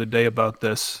Anthony the other day about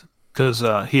this, because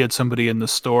he had somebody in the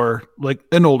store, like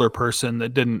an older person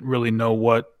that didn't really know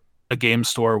what a game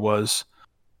store was,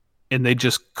 and they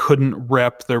just couldn't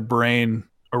wrap their brain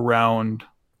around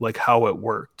like how it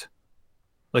worked.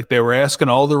 Like they were asking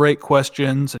all the right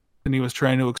questions, and he was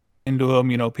trying to explain to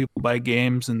them, you know, people buy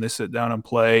games and they sit down and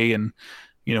play, and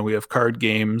you know, we have card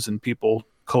games and people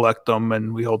collect them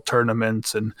and we hold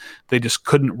tournaments, and they just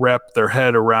couldn't wrap their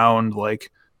head around like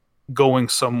going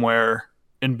somewhere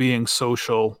and being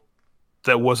social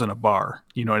that wasn't a bar.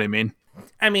 You know what I mean?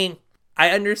 I mean, I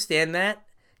understand that,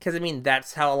 because I mean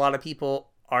that's how a lot of people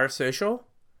are social.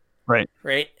 Right.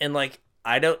 Right? And like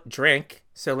I don't drink,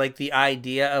 so like the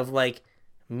idea of like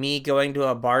me going to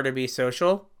a bar to be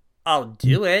social, I'll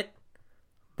do it,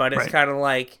 but it's kind of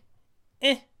like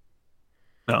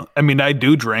No, I mean I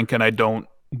do drink and I don't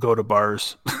go to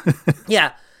bars.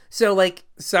 Yeah. So like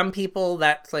some people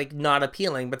that's like not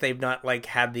appealing, but they've not like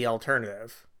had the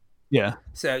alternative. Yeah.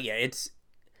 So yeah,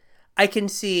 I can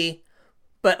see,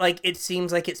 but like it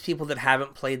seems like it's people that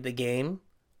haven't played the game,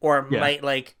 or might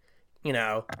like, you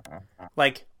know,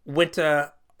 like went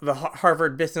to the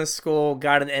Harvard Business School,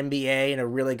 got an MBA, and are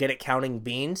really good at counting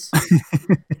beans,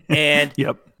 and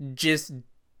just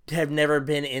have never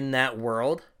been in that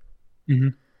world. Mm-hmm.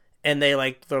 And they're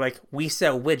like, we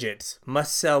sell widgets,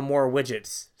 must sell more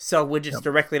widgets, sell widgets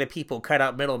directly to people, cut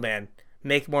out middleman,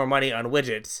 make more money on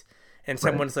widgets. And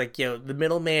someone's like, yo, the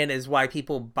middleman is why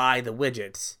people buy the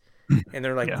widgets. And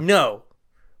they're like, no,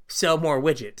 sell more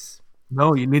widgets.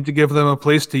 No, you need to give them a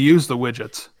place to use the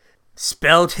widgets.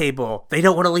 Spell table. They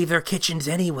don't want to leave their kitchens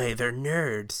anyway. They're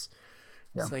nerds.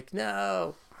 Yeah. It's like,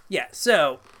 no. Yeah,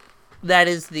 so that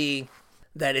is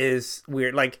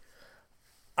weird. Like,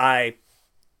 I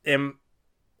am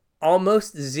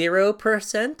almost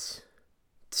 0%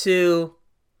 to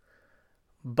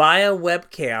buy a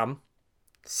webcam,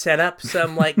 set up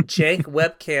some like jank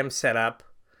webcam setup,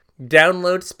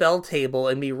 download Spell Table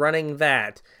and be running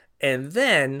that, and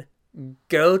then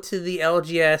go to the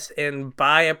LGS and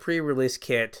buy a pre-release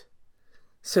kit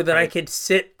so that I could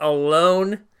sit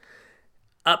alone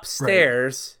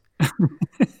upstairs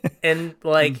and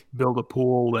like build a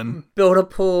pool and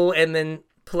then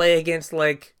play against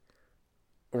like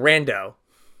rando.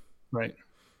 Right.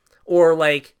 Or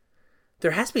like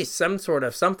there has to be some sort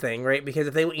of something, right? Because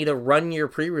if they want you to run your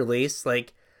pre-release,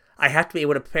 like I have to be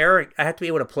able to play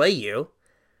you.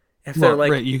 If they're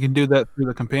like, right, you can do that through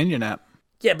the companion app.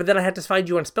 Yeah, but then I have to find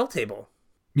you on Spell Table.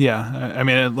 Yeah, I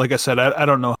mean, like I said, I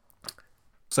don't know.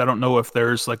 So I don't know if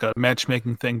there's like a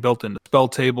matchmaking thing built into Spell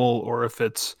Table, or if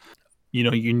it's, you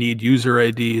know, you need user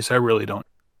IDs. I really don't.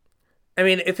 I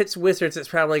mean, if it's Wizards, it's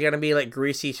probably going to be like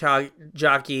Greasy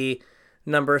Jockey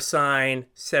 #sign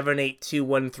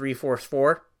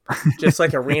 7821344. Just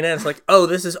like Arena. It's like, oh,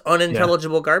 this is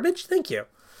unintelligible garbage? Thank you.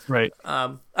 Right.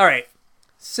 All right.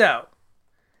 So,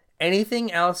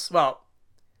 anything else about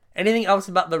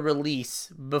the release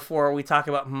before we talk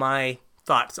about my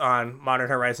thoughts on Modern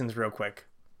Horizons real quick?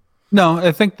 No,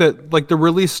 I think that like the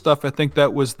release stuff, I think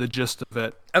that was the gist of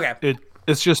it. Okay.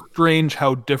 It's just strange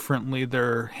how differently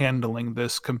they're handling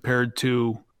this compared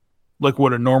to like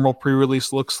what a normal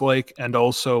pre-release looks like, and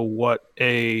also what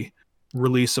a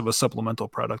release of a supplemental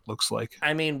product looks like.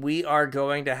 I mean, we are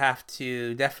going to have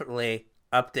to definitely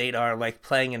update our like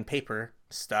playing in paper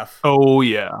stuff. Oh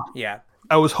yeah. Yeah.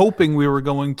 I was hoping we were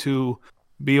going to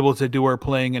be able to do our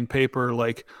playing in paper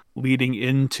like leading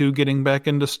into getting back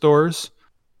into stores,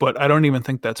 but I don't even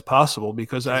think that's possible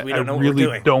because I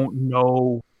really don't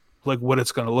know like what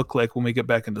it's going to look like when we get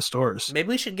back into stores. Maybe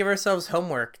we should give ourselves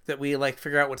homework that we like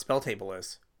figure out what Spell Table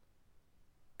is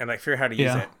and like figure out how to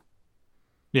use it.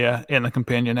 Yeah, and the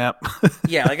companion app.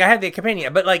 Yeah, like I have the companion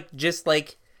app, but like just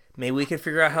like maybe we could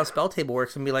figure out how Spell Table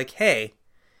works and be like, hey,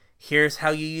 here's how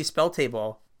you use Spell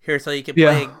Table. Here's how you can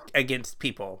play against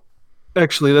people.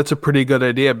 Actually, that's a pretty good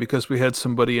idea because we had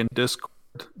somebody in Discord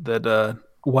that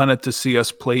wanted to see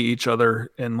us play each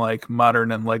other in like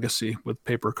Modern and Legacy with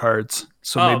paper cards.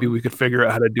 So maybe we could figure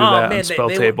out how to do that on Spell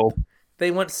Table.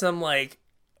 They want some like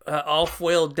all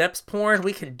foil depths porn.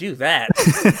 We can do that.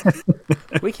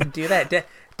 We can do that.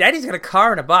 Daddy's got a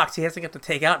car in a box he hasn't got to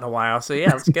take out in a while. So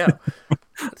yeah, let's go.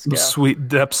 Some sweet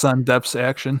depths on depths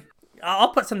action. I'll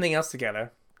put something else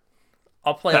together.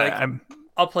 I'll play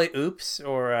I'll play Oops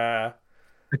or I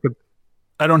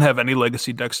don't have any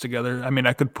Legacy decks together. I mean,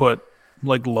 I could put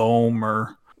like Loam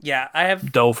or I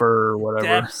have Delver or whatever.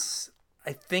 Depths.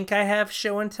 I think I have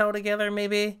Show and Tell together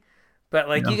maybe, but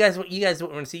like you guys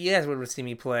wouldn't want to see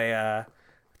me play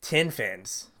Tin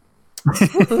Fins.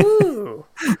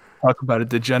 Talk about a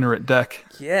degenerate deck.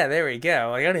 Yeah, there we go.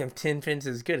 Like, I don't even have Tin Fins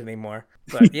is good anymore,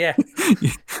 but yeah.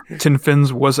 Tin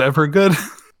Fins was ever good.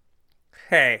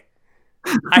 Hey,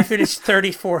 I finished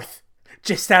 34th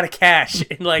just out of cash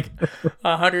in like a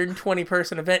 120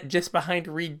 person event just behind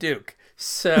Reed Duke.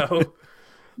 So,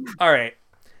 all right.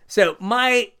 So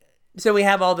we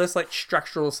have all this like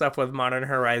structural stuff with Modern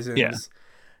Horizons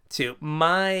too.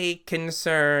 My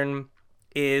concern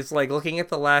is like looking at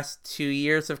the last 2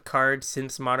 years of cards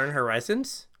since Modern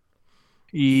Horizons.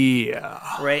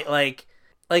 Yeah. Right? Like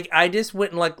I just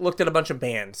went and like looked at a bunch of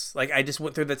bans. Like I just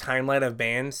went through the timeline of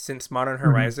bans since Modern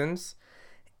Horizons.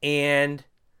 And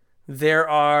there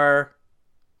are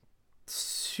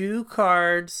 2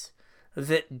 cards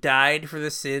that died for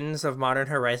the sins of Modern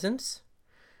Horizons,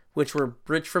 which were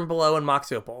Bridge from Below and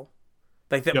Mox Opal.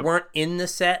 Like that weren't in the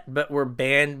set, but were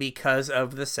banned because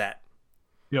of the set.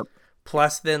 Yep.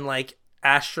 Plus then like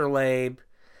Astrolabe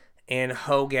and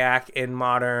Hogak in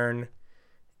Modern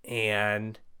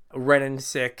and Renin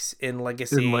 6 in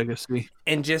Legacy.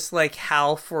 And just like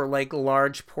how for like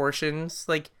large portions,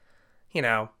 like, you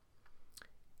know,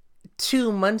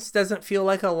 2 months doesn't feel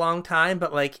like a long time,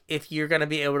 but like if you're going to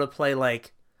be able to play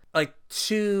like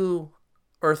 2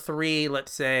 or 3,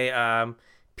 let's say,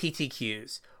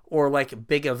 PTQs or like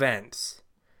big events,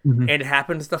 and it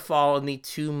happens to fall in the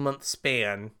 2-month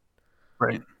span,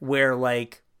 right? Where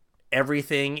like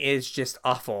everything is just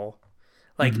awful.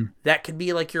 Like that could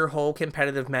be like your whole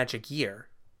competitive Magic year,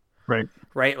 right?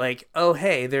 Right? Like, oh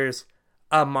hey, there's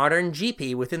a Modern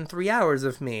GP within 3 hours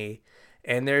of me,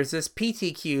 and there's this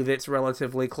PTQ that's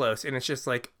relatively close, and it's just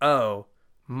like, oh,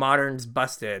 Modern's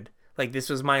busted. Like this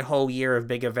was my whole year of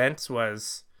big events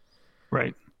was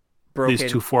broken.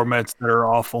 These 2 formats that are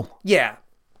awful. Yeah.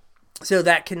 So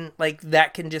that can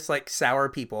just like sour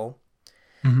people.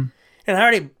 And I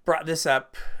already brought this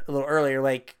up a little earlier.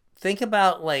 Like think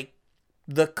about like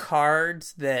the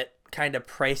cards that kind of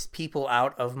priced people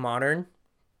out of Modern.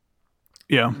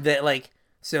 Yeah. That like,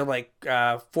 so like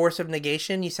Force of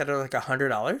Negation, you said are like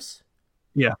 $100.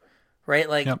 Yeah. Right?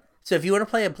 Like, so if you want to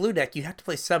play a blue deck, you have to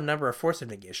play some number of Force of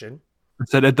Negation. I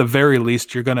said at the very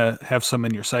least, you're going to have some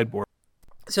in your sideboard.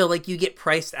 So like you get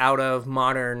priced out of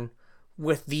Modern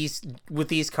with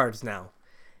these cards now.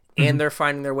 And they're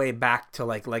finding their way back to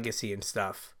like Legacy and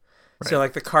stuff. Right. So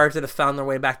like the cards that have found their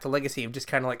way back to Legacy have just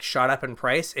kind of like shot up in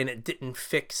price, and it didn't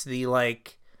fix the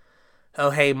like, oh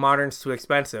hey, Modern's too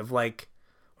expensive. Like,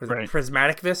 was it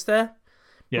Prismatic Vista?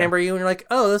 Yeah. Remember you and you're like,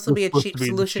 oh, this will be a cheap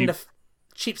solution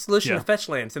to fetch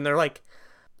lands, and they're like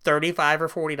 $35 or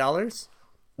 $40.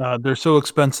 They're so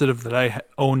expensive that I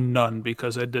own none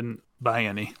because I didn't buy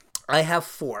any. I have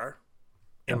 4,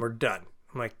 and we're done.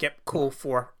 I'm like, yep, cool,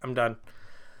 4, I'm done.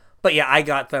 But yeah, I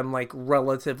got them like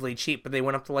relatively cheap, but they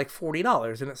went up to like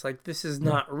 $40, and it's like, this is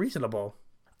not reasonable.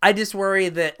 I just worry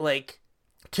that like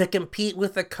to compete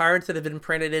with the cards that have been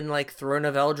printed in like Throne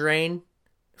of Eldraine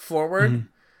forward,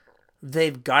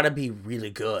 they've got to be really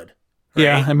good. Right?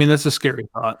 Yeah, I mean that's a scary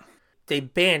thought. They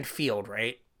banned Field,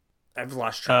 right? I've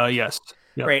lost track. Yes.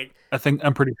 Yep. Right.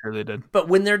 I'm pretty sure they did. But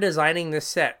when they're designing this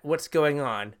set, what's going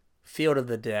on? Field of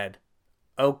the Dead,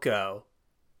 Oko,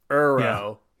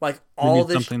 Uro. Like We all need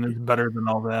this. something that's better than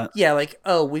all that. Yeah, like,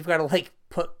 oh, we've got to like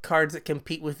put cards that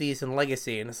compete with these in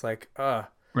Legacy, and it's like,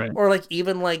 Right. or like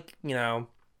even like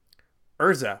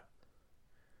Urza.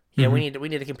 Yeah, Mhm. we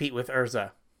need to compete with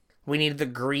Urza. We need the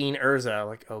green Urza.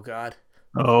 Like, oh god.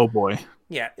 Oh boy.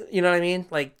 Yeah, you know what I mean?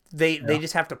 Like they Yeah.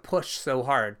 just have to push so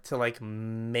hard to like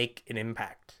make an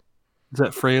impact. Is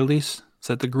that Fraley's? Is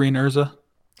that the green Urza?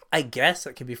 I guess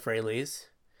it could be Fraley's.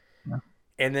 Yeah.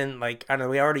 And then like I don't know,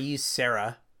 we already used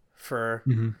Sarah for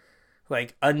Mhm.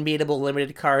 like unbeatable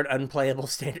limited card, unplayable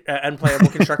unplayable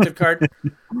constructed card.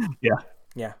 Yeah.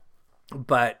 Yeah.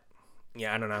 But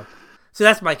yeah, I don't know. So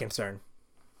that's my concern.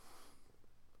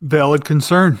 Valid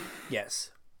concern.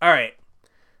 Yes. All right.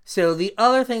 So the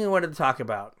other thing I wanted to talk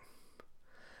about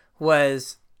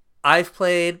was I've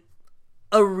played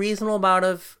a reasonable amount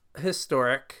of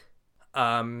historic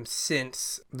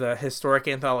since the historic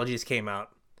anthologies came out.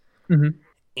 Mhm.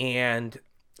 And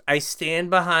I stand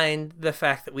behind the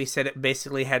fact that we said it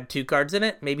basically had 2 cards in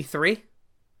it, maybe 3.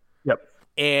 Yep.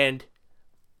 And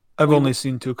I've only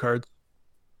seen 2 cards.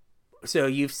 so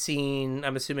you've seen,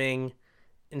 I'm assuming,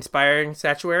 Inspiring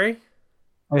Statuary?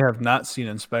 I have not seen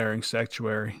Inspiring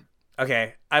Sanctuary.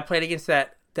 Okay, I played against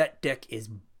that. That deck is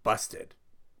busted.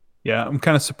 Yeah, I'm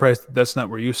kind of surprised that's not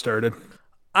where you started.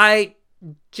 I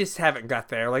just haven't got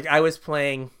there. Like, I was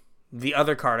playing the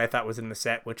other card I thought was in the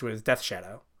set, which was Death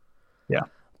Shadow. Yeah.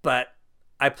 But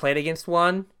I played against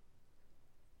one.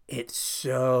 It's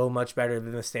so much better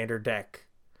than the standard deck.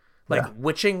 Like,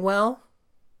 Witching Well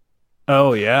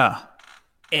Oh, yeah.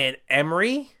 and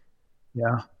Emery.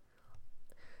 Yeah.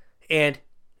 And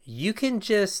you can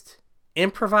just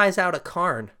improvise out a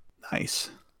Karn. Nice.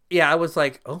 Yeah, I was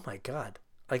like, oh my god.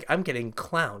 Like, I'm getting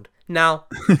clowned. Now,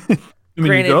 I mean,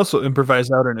 granted, you could also improvise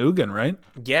out an Ugin, right?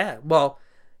 yeah, well,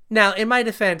 now, in my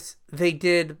defense, they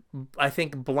did, I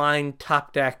think, blind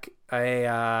top deck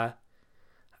a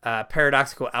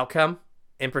paradoxical outcome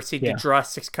and proceed to draw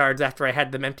 6 cards after I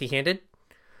had them empty-handed.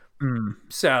 Mm.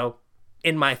 So,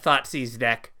 in my Thoughtseize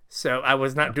deck, so I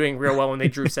was not doing real well when they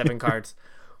drew 7 cards.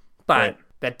 But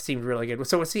that seemed really good.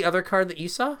 So, what's the other card that you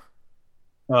saw?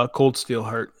 Cold Steel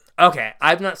Heart. Okay,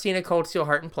 I've not seen a Cold Steel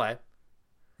Heart in play.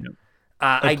 Yep.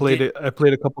 I played it. I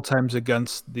played a couple times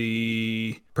against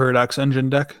the Paradox Engine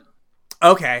deck.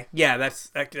 Okay, yeah,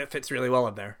 that fits really well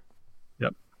in there.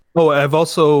 Yep. Oh, I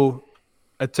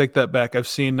take that back. I've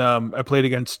seen. I played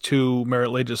against 2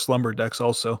 Merit Lages Slumber decks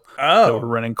also. Oh, that were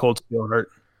running Cold Steel Heart.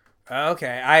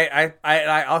 Okay,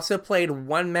 I also played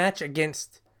one match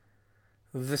against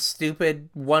the stupid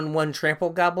 1/1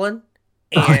 Trample Goblin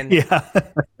and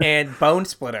and Bone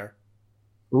Splitter.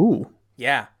 Ooh.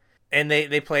 Yeah. And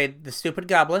they played the stupid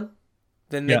Goblin.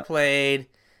 Then they played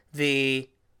the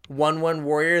 1/1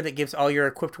 Warrior that gives all your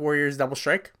equipped warriors double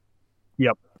strike.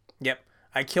 Yep.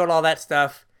 I killed all that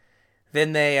stuff.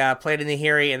 Then they played in the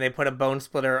Nahiri and they put a Bone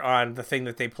Splitter on the thing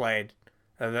that they played,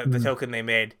 the token they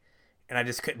made. And I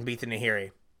just couldn't beat the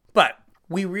Nahiri. But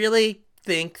we really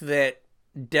think that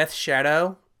Death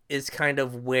Shadow is kind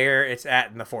of where it's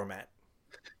at in the format.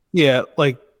 Yeah,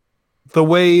 like the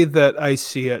way that I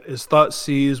see it is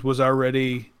Thoughtseize was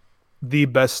already the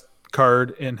best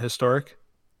card in Historic.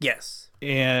 Yes.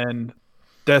 And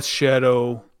Death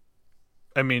Shadow,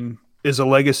 I mean, is a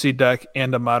legacy deck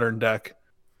and a modern deck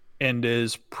and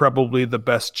is probably the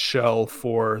best shell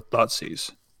for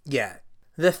Thoughtseize. Yeah.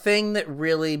 The thing that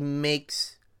really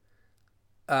makes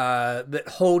that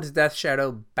holds Death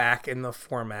Shadow back in the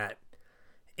format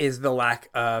is the lack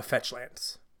of fetch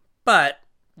lands. But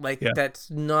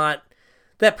that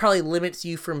probably limits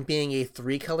you from being a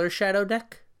 3-color shadow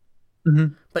deck.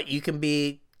 Mm-hmm. But you can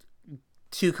be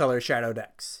 2-color shadow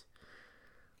decks.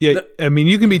 Yeah, I mean,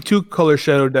 you can be 2-color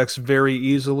shadow decks very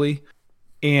easily.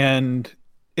 And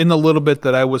in the little bit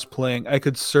that I was playing, I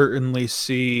could certainly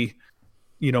see,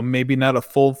 maybe not a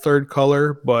full 3rd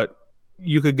color, but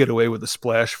you could get away with a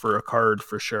splash for a card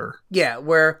for sure. Yeah,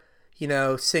 where,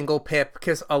 single pip,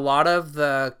 because a lot of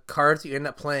the cards you end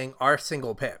up playing are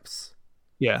single pips.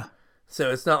 Yeah. So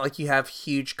it's not like you have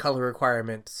huge color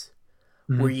requirements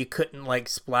where you couldn't,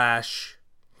 splash,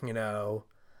 an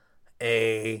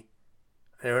Angras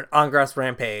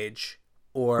Rampage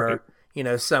or,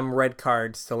 some red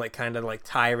cards to, kind of,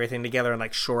 tie everything together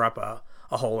and, shore up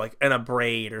a whole, in a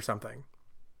braid or something.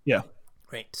 Yeah.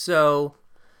 Right. So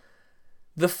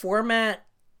the format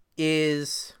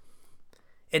it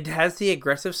has the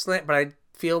aggressive slant, but I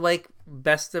feel like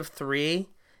best of 3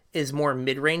 is more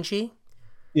mid-rangey.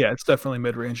 Yeah, it's definitely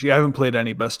mid-rangey. I haven't played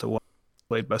any best of 1.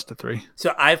 Played best of 3.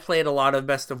 So I've played a lot of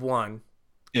best of 1.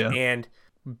 Yeah. And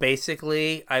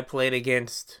basically I played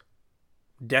against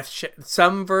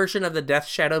some version of the Death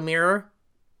Shadow Mirror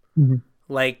Mm-hmm.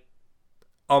 Like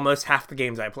almost half the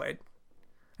games I played.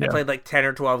 I Yeah. played like 10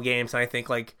 or 12 games, and I think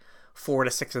like 4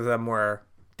 to 6 of them were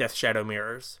Death Shadow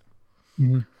mirrors.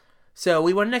 Mm-hmm. So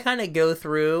we wanted to kind of go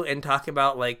through and talk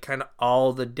about like kind of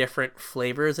all the different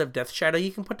flavors of Death Shadow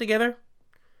you can put together.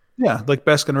 Yeah, like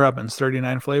Baskin Robbins,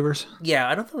 39 flavors. Yeah,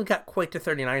 I don't think we got quite to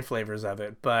 39 flavors of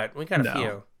it, but we got a No.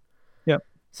 few. Yep.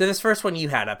 So this first one you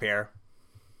had up here.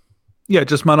 Yeah,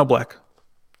 just mono black.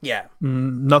 Yeah.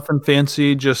 Nothing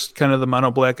fancy, just kind of the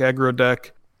mono black aggro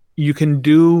deck. You can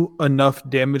do enough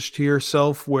damage to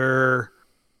yourself where,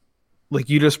 like,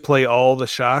 you just play all the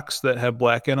shocks that have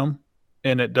black in them,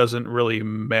 and it doesn't really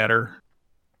matter.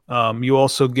 You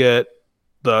also get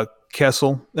the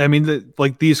Kessel. I mean,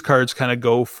 like these cards kind of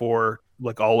go for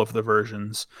like all of the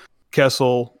versions.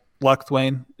 Kessel,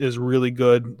 Locthwain is really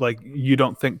good. Like you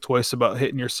don't think twice about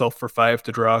hitting yourself for 5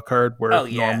 to draw a card, where Oh,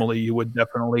 yeah. normally you would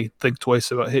definitely think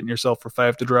twice about hitting yourself for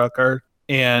 5 to draw a card.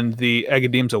 And the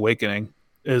Agadeem's Awakening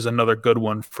is another good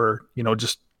one for,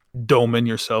 just doming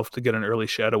yourself to get an early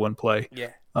shadow in play. Yeah.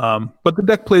 But the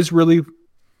deck plays really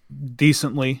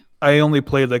decently. I only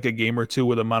played like a game or two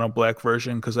with a mono black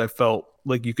version because I felt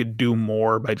like you could do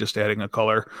more by just adding a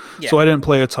color. Yeah. So I didn't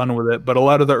play a ton with it, but a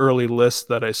lot of the early lists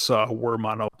that I saw were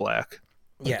mono black,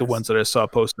 like the Yes. ones that I saw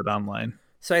posted online.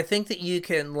 So I think that you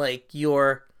can like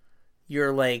your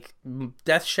like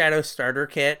Death Shadow starter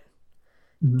kit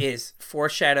Mhm. is 4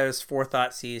 shadows, 4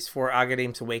 Thoughtseize, 4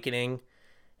 Agadeem's Awakening,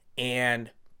 and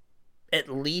at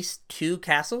least 2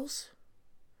 castles.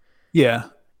 Yeah,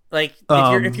 Like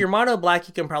if you're mono black,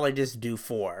 you can probably just do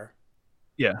 4.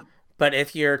 yeah, But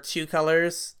if you're 2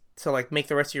 colors to like make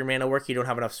the rest of your mana work, you don't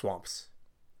have enough swamps.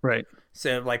 right.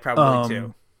 So like probably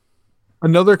 2.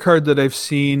 Another card that I've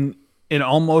seen in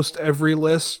almost every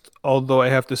list, although I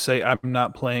have to say I'm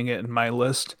not playing it in my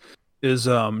list, is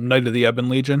Knight of the Ebon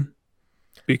Legion,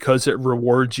 because it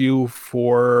rewards you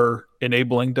for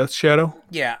enabling Death Shadow.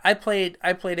 Yeah, I played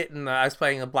it in I was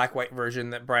playing a black white version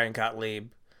that Brian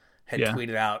Gottlieb had Yeah.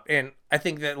 tweeted out, and I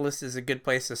think that list is a good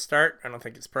place to start. I don't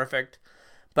think it's perfect,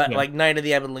 but Yeah. like Knight of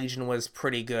the Ebon Legion was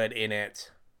pretty good in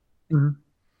it. Mhm.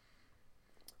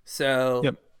 So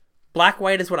Yep. black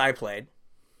white is what I played.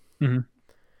 Mhm.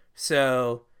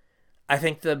 So I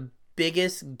think the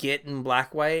biggest get in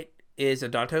black white is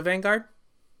Adonto Vanguard,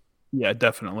 Yeah,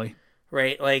 definitely.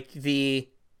 right? Like the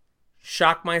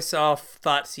shock myself,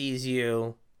 thought sees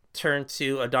you, turn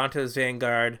to Adonto's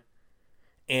Vanguard,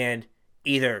 and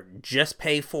either just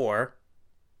pay 4,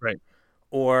 Right.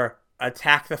 or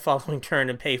attack the following turn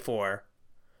and pay 4.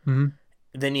 Hmm.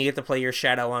 Then you get to play your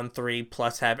shadow on 3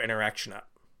 plus have interaction up.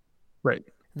 Right.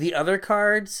 The other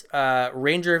cards,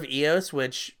 Ranger of Eos,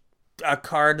 which a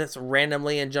card that's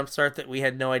randomly in Jumpstart that we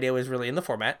had no idea was really in the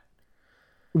format.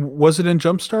 Was it in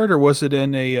Jumpstart or was it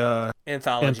in a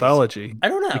anthology? I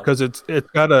don't know. Because it's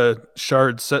got a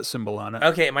shard set symbol on it.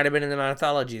 Okay, it might have been in the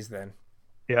anthologies then.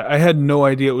 Yeah, I had no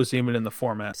idea it was even in the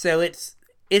format. So its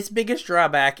biggest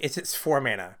drawback is it's 4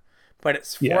 mana. But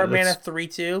it's 4 mana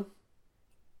 3/2.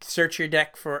 Search your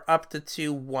deck for up to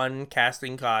 2/1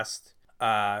 casting cost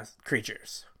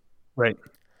creatures. Right.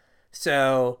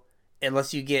 So it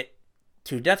lets you get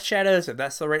 2 Death Shadows if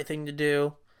that's the right thing to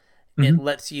do. Mhm. It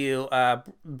lets you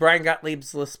Brian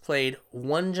Gottlieb's list played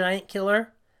 1 Giant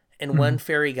Killer and 1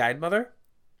 Fairy Guidemother.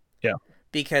 Yeah.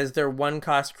 Because they're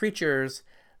 1-cost creatures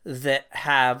that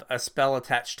have a spell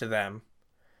attached to them.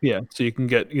 Yeah, so you can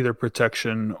get either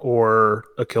protection or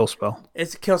a kill spell.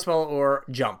 It's a kill spell or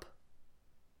jump.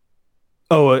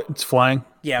 Oh, it's flying?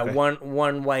 Yeah, Okay.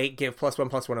 one white, give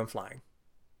 +1/+1 on flying.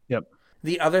 Yep.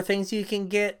 The other things you can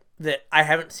get that I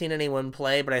haven't seen anyone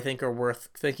play, but I think are worth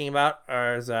thinking about,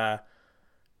 are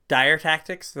Dire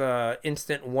Tactics, the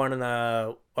instant 1 and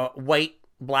a white,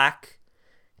 black,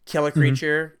 kill a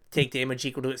creature, take damage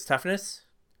equal to its toughness.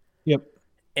 Yep.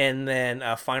 And then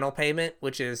Final Payment,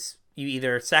 which is you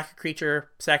either sack a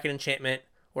creature, sack an enchantment,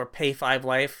 or pay 5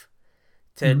 life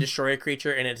to destroy a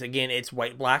creature, and it's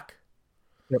white-black.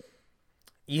 Yep.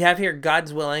 You have here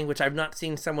God's Willing, which I've not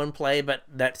seen someone play, but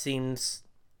that seems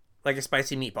like a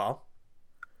spicy meatball.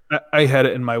 I had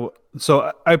it in my...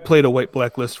 So I played a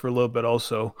white-black list for a little bit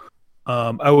also.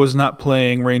 I was not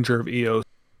playing Ranger of Eos.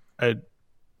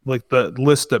 Like the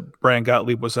list that Brian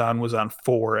Gottlieb was on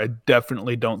 4. I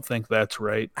definitely don't think that's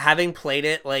right. Having played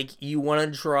it, like, you want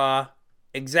to draw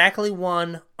exactly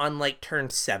 1 on, like, turn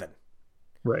 7.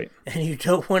 Right. And you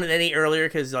don't want it any earlier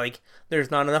because, like, there's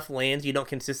not enough lands. You don't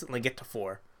consistently get to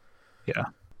 4. Yeah.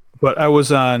 But I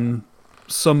was on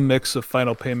some mix of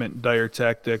Final Payment, Dire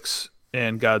Tactics,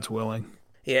 and God's Willing.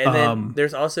 Yeah, and then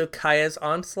there's also Kaya's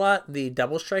Onslaught, the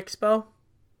double strike spell.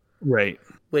 Right.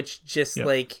 Which just, Yep.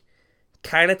 like,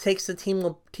 kind of takes the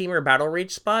teamer battle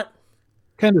rage spot.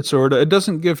 Kind of, sort of. It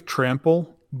doesn't give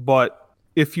trample, but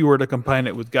if you were to combine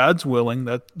it with God's willing,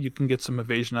 that you can get some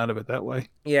evasion out of it that way.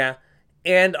 Yeah.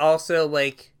 And also,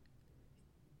 like,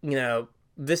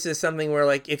 this is something where,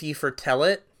 like, if you foretell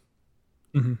it,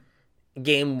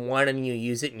 game one and you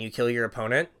use it and you kill your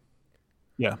opponent,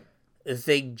 yeah,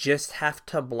 they just have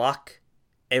to block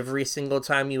every single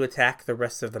time you attack the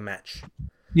rest of the match.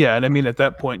 Yeah, and I mean, at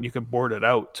that point, you can board it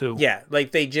out, too. Yeah,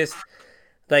 like, they just,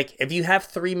 like, if you have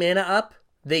 3 mana up,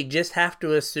 they just have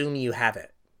to assume you have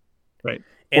it. Right.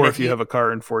 And or if you have a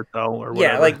card in foretell or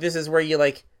whatever. Yeah, like, this is where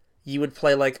you would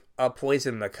play, like, a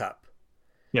Poison the Cup.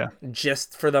 Yeah.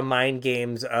 Just for the mind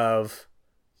games of,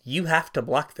 you have to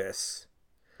block this.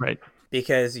 Right.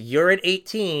 Because you're at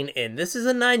 18, and this is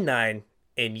a 9/9,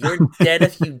 and you're dead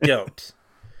if you don't.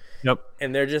 Yep.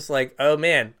 And they're just like, oh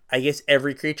man, I guess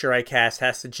every creature I cast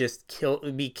has to just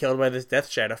be killed by this Death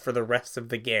Shadow for the rest of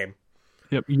the game.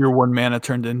 Yep, your 1 mana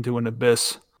turned into an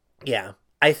abyss. Yeah.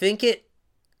 I think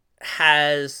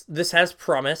this has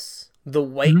promise. The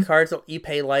white cards that you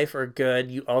pay life are good.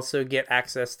 You also get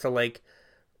access to, like,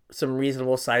 some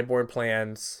reasonable sideboard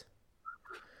plans.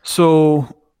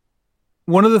 So,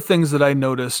 one of the things that I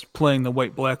noticed playing the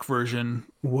white-black version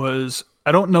was,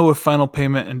 I don't know if Final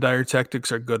Payment and Dire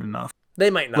Tactics are good enough.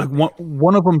 They might not. Like,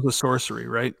 one of them's a sorcery,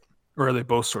 right? Or are they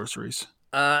both sorceries?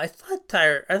 I thought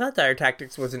Dire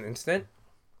Tactics was an instant.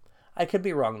 I could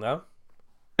be wrong, though.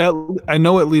 I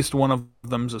know at least one of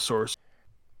them's a sorcery.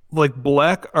 Like,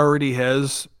 black already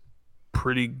has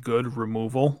pretty good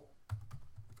removal.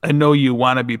 I know you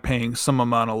want to be paying some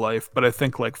amount of life, but I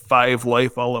think, like, 5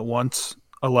 life all at once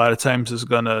a lot of times is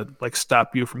going to, like,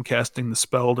 stop you from casting the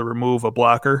spell to remove a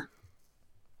blocker.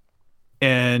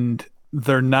 And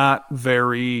they're not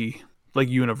very, like,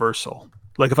 universal.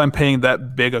 Like, if I'm paying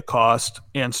that big a cost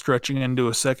and stretching into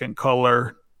a second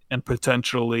color and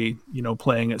potentially,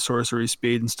 playing at sorcery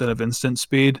speed instead of instant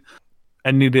speed, I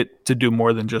need it to do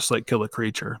more than just, like, kill a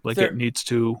creature. Like, it needs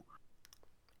to...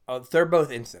 Oh, they're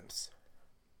both instants.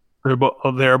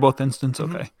 They're both instants?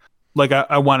 Okay. Like,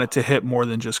 I want it to hit more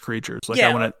than just creatures. Like,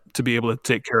 I want it to be able to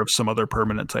take care of some other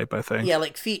permanent type, I think. Yeah,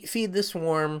 like, feed the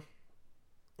Swarm.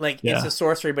 Like, it's a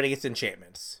sorcery, but it gets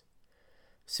enchantments.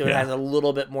 So it has a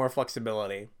little bit more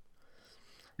flexibility.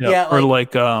 Yeah, or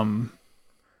like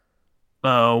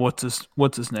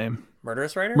what's his name?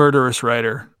 Murderous Rider? Murderous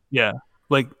Rider. Yeah.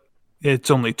 Like,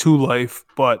 it's only 2 life,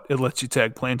 but it lets you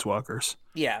tag planeswalkers.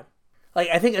 Yeah. Like,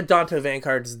 I think Adonto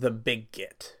Vanguard's the big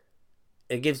get.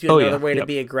 It gives you another way to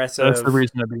be aggressive. That's the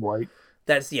reason to be white.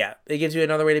 It gives you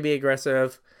another way to be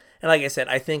aggressive. And like I said,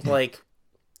 I think, like,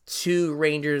 2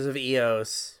 Rangers of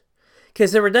Eos.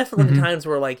 Because there were definitely times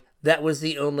where, like, that was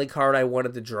the only card I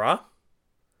wanted to draw.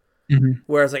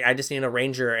 Whereas, like, I just need a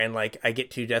Ranger and, like, I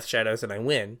get 2 Death Shadows and I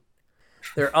win.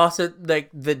 There are also, like,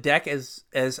 the deck as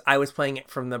I was playing it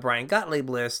from the Brian Gottlieb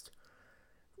list,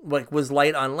 like, was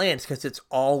light on lands because it's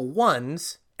all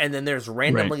 1s, and then there's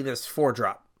randomly this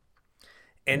 4-drop.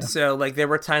 And so, like, there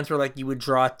were times where, like, you would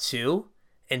draw 2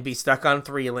 and be stuck on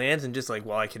 3 lands and just, like,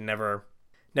 well, I can never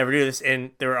do this.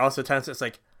 And there were also times it's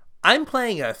like, I'm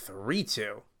playing a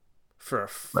 3/2 for a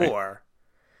 4,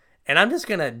 and I'm just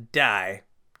gonna die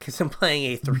because I'm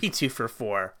playing a 3/2 for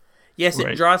 4. Yes,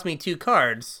 it draws me 2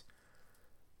 cards,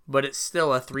 but it's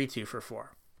still a 3/2 for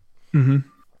 4.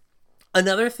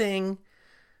 Another thing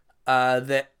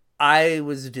that I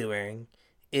was doing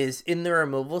is in the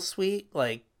removal suite,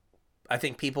 like, I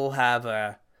think people have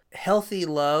a healthy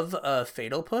love of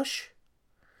Fatal Push.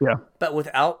 Yeah. But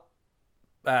without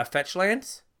fetch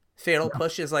lands, Fatal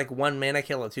Push is like 1 mana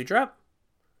kill a 2-drop.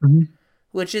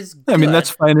 Which is good. I mean, that's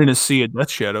fine in a Sea of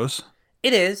Death Shadows.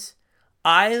 It is.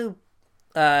 The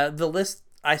list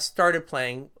I started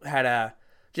playing had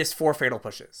just 4 Fatal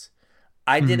Pushes.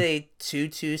 I did a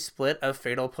 2/2 split of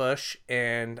Fatal Push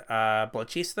and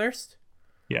Bloodchief's Thirst.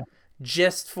 Yeah.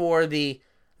 Just for the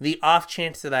off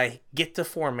chance that I get to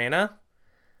 4 mana,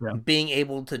 being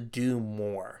able to do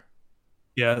more.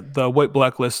 Yeah, the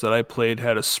white-black list that I played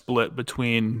had a split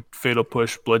between Fatal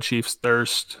Push, Bloodchief's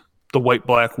Thirst, the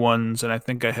white-black ones, and I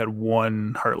think I had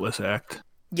 1 Heartless Act.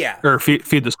 Yeah. Or Feed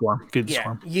the Swarm. Feed the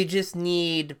Swarm. You just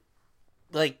need,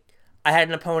 like, I had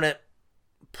an opponent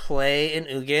play an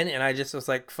Ugin, and I just was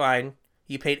like, fine,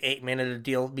 you paid 8 mana to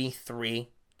deal me 3.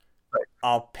 Right.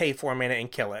 I'll pay 4 mana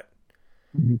and kill it.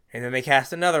 And then they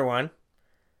cast another one,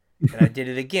 and I did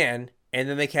it again, and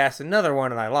then they cast another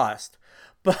one, and I lost.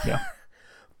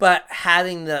 But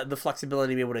having the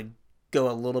flexibility to be able to go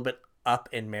a little bit up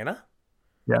in mana,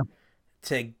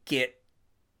 to get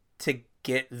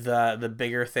the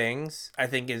bigger things, I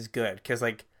think is good. Because,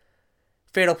 like,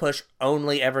 Fatal Push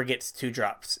only ever gets 2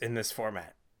 drops in this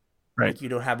format. Right. Like, you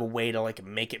don't have a way to like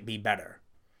make it be better.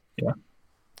 Yeah.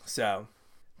 So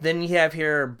then you have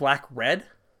here Black Red.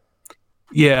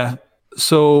 Yeah.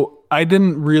 So I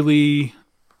haven't really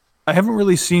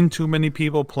seen too many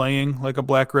people playing like a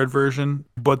Black Red version,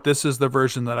 but this is the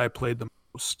version that I played the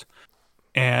most.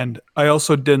 And I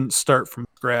also didn't start from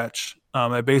scratch.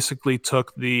 I basically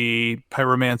took the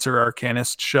Pyromancer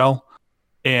Arcanist shell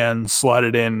and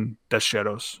slotted in Death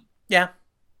Shadows. Yeah.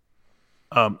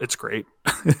 It's great.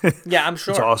 Yeah, I'm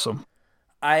sure. It's awesome.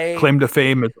 I Claim to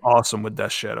Fame is awesome with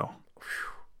Death Shadow.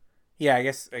 Yeah, I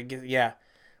guess yeah.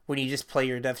 When you just play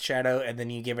your Death Shadow and then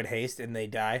you give it haste and they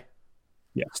die.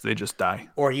 Yes, they just die.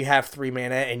 Or you have 3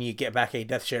 mana and you get back a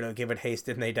Death Shadow, give it haste,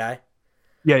 and they die.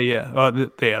 Yeah. Yeah,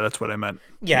 that's what I meant.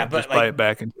 Yeah, but just buy it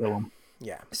back and kill them.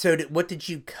 Yeah. So what did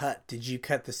you cut? Did you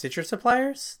cut the Citrus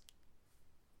Suppliers?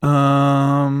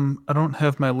 I don't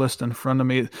have my list in front of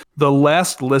me. The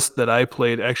last list that I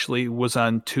played actually was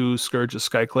on 2 Scourge of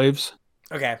Skyclaves.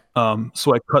 Okay.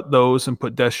 So I cut those and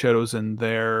put Death Shadows in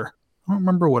there. I don't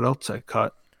remember what else I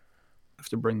cut. I have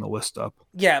to bring the list up.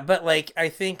 Yeah, but like I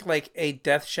think like a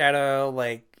Death Shadow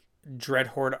like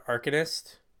Dreadhorde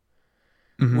Arcanist,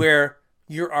 where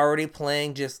you're already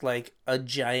playing just like a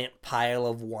giant pile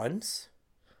of 1s.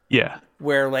 Yeah.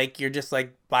 Where like you're just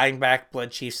like buying back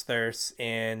Bloodchief's Thirst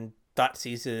and Thought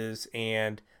Seizes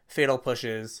and Fatal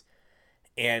Pushes,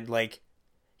 and like,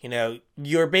 you know,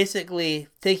 you're basically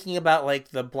thinking about like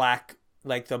the black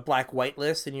white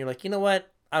list, and you're like, you know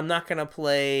what? I'm not gonna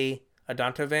play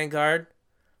Adanto Vanguard.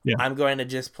 Yeah. I'm going to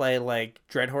just play like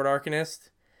Dreadhorde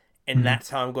Arcanist, and that's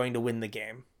how I'm going to win the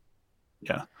game.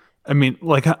 Yeah. I mean,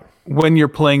 like when you're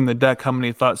playing the deck, how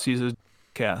many Thought Seizes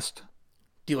cast?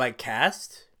 Do you like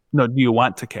cast? No, do you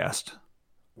want to cast?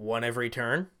 1 every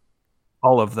turn?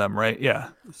 All of them, right? Yeah.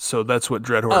 So that's what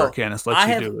Dreadhorde Arcanist lets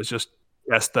you do, is just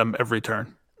cast them every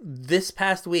turn. This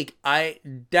past week, I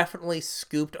definitely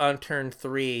scooped on turn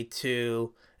 3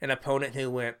 to an opponent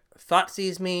who went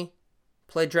Thoughtseize me,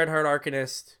 play Dreadhorde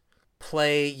Arcanist,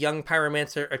 play Young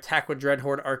Pyromancer, attack with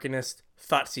Dreadhorde Arcanist,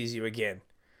 Thoughtseize you again.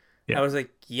 Yeah. I was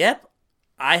like, yep,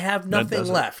 I have nothing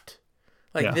left.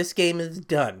 Like, this game is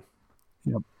done.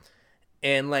 Yep.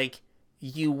 And, like,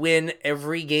 you win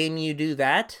every game you do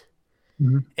that,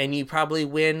 and you probably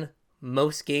win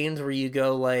most games where you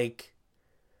go, like,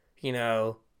 you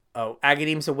know,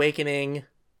 Agadeem's Awakening,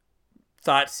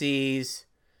 Thoughtseize,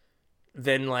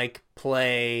 then, like,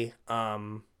 play...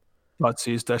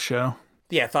 Thoughtseize Death Shadow?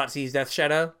 Yeah, Thoughtseize Death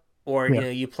Shadow. Or, you know,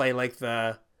 you play, like,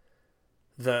 the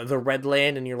red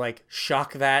land, and you're like,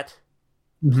 shock that,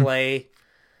 play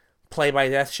by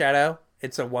Death Shadow.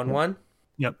 It's a 1/1.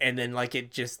 Yep. And then, like, it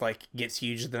just, like, gets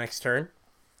huge the next turn.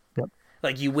 Yep.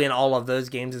 Like, you win all of those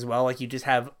games as well. Like, you just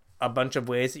have a bunch of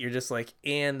ways that you're just like,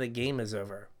 and the game is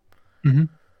over.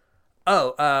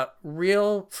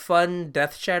 Real fun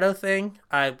Death Shadow thing.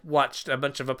 I watched a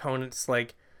bunch of opponents,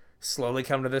 like, slowly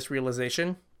come to this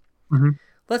realization.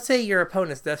 Let's say your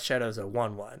opponent's Death Shadow is a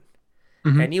 1/1.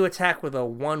 And you attack with a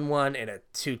 1/1 and a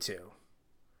 2/2.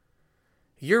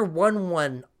 Your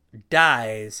 1/1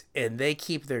 dies, and they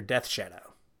keep their Death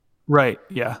Shadow. Right,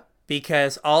 yeah.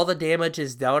 Because all the damage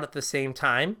is dealt at the same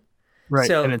time. Right,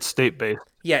 so, and it's state-based.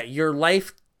 Yeah,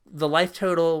 the life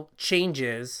total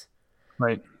changes.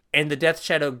 Right. And the Death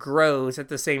Shadow grows at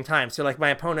the same time. So, like, my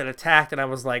opponent attacked, and I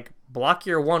was like, block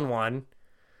your 1/1.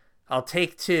 I'll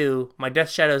take 2. My Death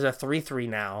Shadow's a 3/3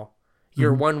 now.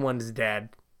 Your 1/1's dead.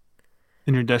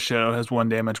 And your Death Shadow has 1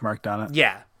 damage marked on it.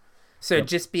 Yeah. So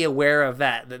just be aware of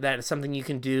that is something you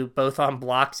can do both on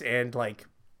blocks and, like,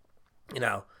 you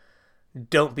know,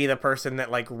 don't be the person that,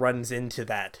 like, runs into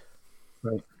that.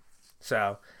 Right.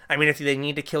 So, I mean, if they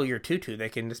need to kill your 2/2, they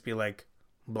can just be like,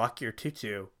 block your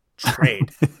 2/2, trade.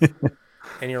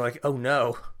 And you're like, oh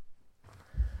no.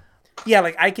 Yeah,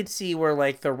 like, I could see where,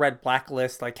 like, the red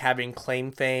blacklist, like, having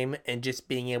claim fame and just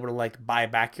being able to, like, buy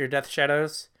back your Death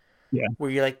Shadows. Yeah. Where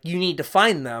you're like, you need to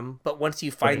find them, but once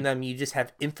you find them, you just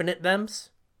have infinite thems.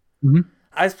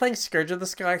 I was playing Scourge of the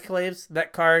Skyclaves.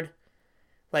 That card,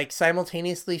 like,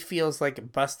 simultaneously feels,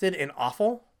 like, busted and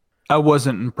awful. I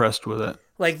wasn't impressed with it.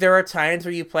 Like, there are times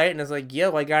where you play it and it's like,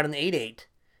 yo, I got an 8/8.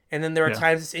 And then there are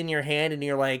times it's in your hand and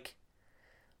you're like,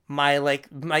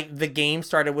 the game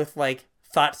started with, like,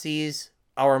 Thoughtseize,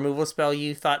 I'll removal spell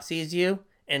you, Thoughtseize you,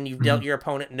 and you've dealt your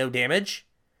opponent no damage.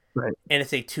 Right. And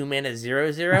it's a 2-mana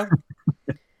 0/0.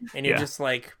 And you're just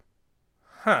like,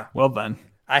 huh. Well then.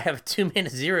 I have a 2-mana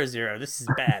 0/0. This is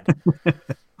bad.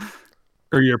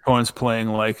 Or your opponent's playing,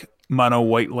 like, mono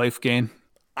white life gain.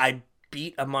 I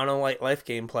beat a mono white life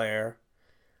gain player.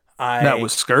 Not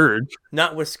with Scourge.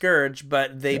 Not with Scourge,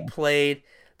 but they played.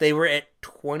 They were at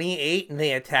 28 and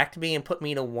they attacked me and put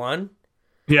me to 1.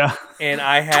 Yeah. And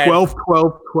I had 12,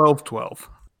 12, 12, 12.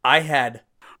 I had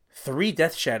 3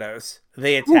 Death Shadows.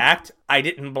 They attacked. Ooh. I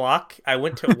didn't block. I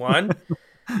went to 1.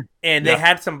 And they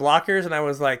had some blockers, and I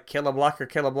was like, kill a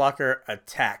blocker,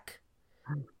 attack.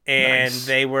 And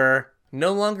they were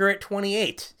no longer at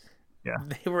 28. Yeah.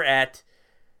 They were at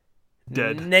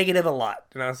dead. Negative a lot.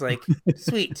 And I was like,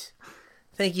 sweet.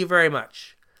 Thank you very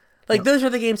much. Like, those are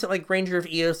the games that, like, Ranger of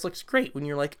Eos looks great when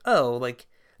you're like, oh, like,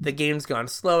 the game's gone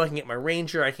slow. I can get my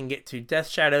Ranger. I can get 2 Death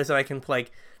Shadows, and I can,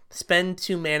 like, spend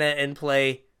 2 mana and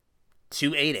play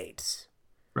 2 8/8s.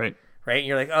 Right. Right? And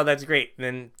you're like, oh, that's great. And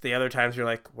then the other times you're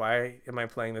like, why am I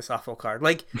playing this awful card?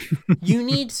 Like, you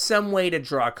need some way to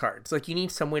draw cards. Like, you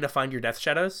need some way to find your Death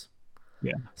Shadows.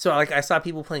 Yeah. So, like, I saw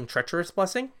people playing Treacherous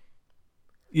Blessing.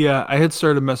 Yeah, I had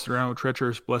started messing around with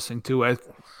Treacherous Blessing, too. I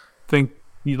think,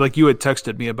 like, you had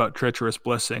texted me about Treacherous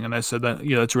Blessing, and I said that,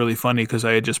 it's really funny because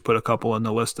I had just put a couple in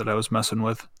the list that I was messing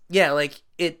with. Yeah, like,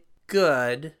 it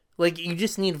good. Like, you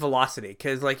just need velocity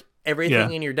because, like,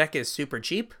 everything in your deck is super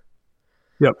cheap.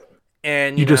 Yep.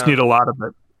 And you just need a lot of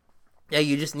it. Yeah,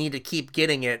 you just need to keep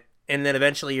getting it. And then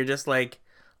eventually you're just like,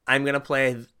 I'm going to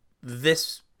play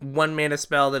this 1 mana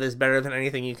spell that is better than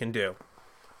anything you can do.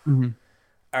 Mm-hmm.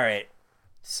 All right.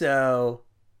 So,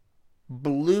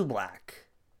 blue-black.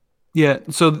 Yeah,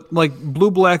 so like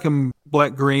blue-black and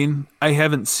black-green, I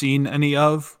haven't seen any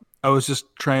of. I was just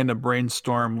trying to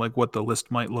brainstorm like what the list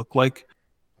might look like.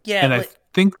 Yeah. And I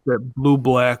think that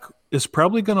blue-black is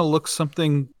probably going to look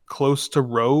something close to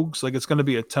rogues. Like it's going to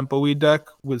be a tempo-y deck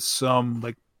with some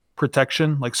like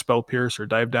protection, like Spell Pierce or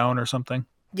Dive Down or something.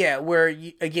 Yeah, where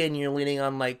you're leaning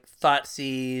on like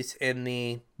Thoughtseize and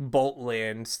the Bolt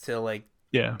lands to like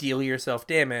deal yourself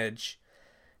damage,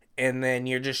 and then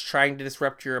you're just trying to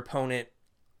disrupt your opponent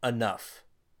enough.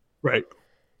 Right.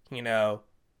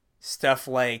 Stuff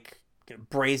like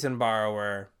Brazen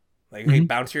Borrower, like hey,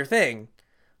 bounce your thing,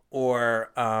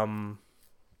 or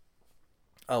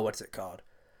what's it called?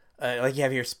 Like you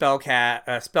have your Spell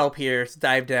Pierce,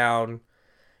 Dive Down,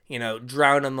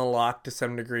 drown on the lock to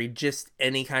some degree, just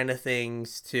any kind of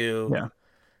things to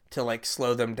like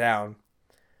slow them down.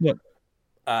 Yep.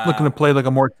 Looking to play like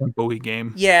a more tempo-y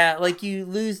game. Yeah, like you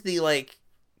lose the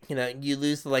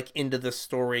into the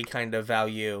story kind of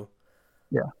value.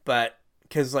 Yeah. But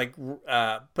because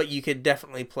but you could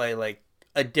definitely play like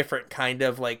a different kind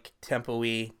of like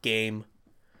tempo-y game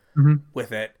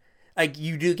with it. Like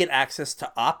you do get access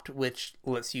to Opt, which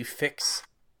lets you fix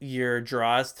your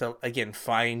draws to again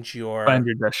find your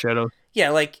Death Shadow.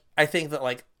 Yeah, like I think that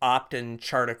like Opt and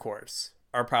Charticors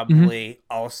are probably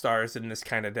all stars in this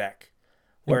kind of deck.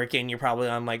 Where again you're probably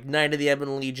on like Knight of the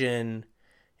Ebon Legion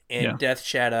and Death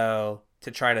Shadow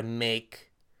to try to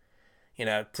make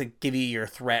to give you your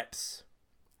threats.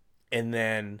 And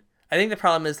then I think the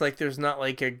problem is like there's not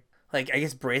like I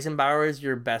guess Brazen Bower is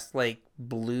your best like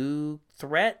blue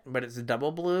threat, but it's a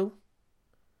double blue.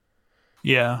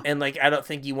 Yeah. And like I don't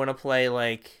think you want to play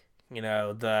like,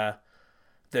 the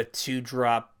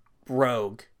 2-drop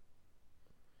rogue.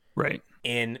 Right.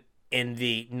 In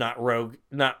the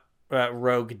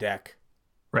rogue deck.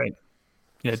 Right.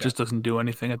 Yeah, it just doesn't do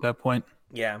anything at that point.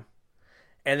 Yeah.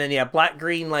 And then black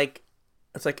green, like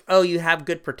it's like, oh, you have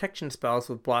good protection spells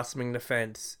with Blossoming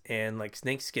Defense and like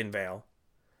Snakeskin Veil.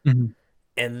 Mm-hmm.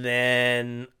 And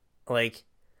then like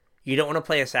you don't want to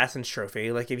play Assassin's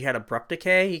Trophy. Like if you had Abrupt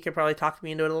Decay, you could probably talk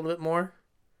me into it a little bit more.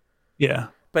 Yeah.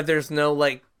 But there's no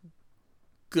like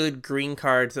good green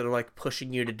cards that are like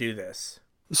pushing you to do this.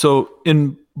 So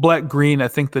in black green, I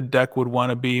think the deck would want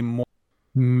to be more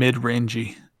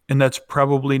mid-rangey. And that's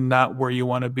probably not where you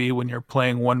want to be when you're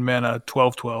playing 1 mana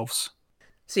 12/12s.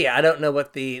 So yeah, I don't know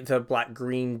what the black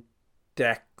green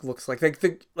deck looks like.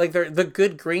 The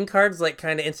good green cards like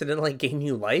kind of incidentally gain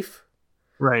you life.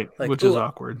 Right, like, which is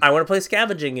awkward. I want to play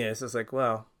Scavenging Is. It's like,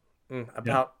 well,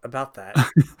 about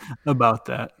that. About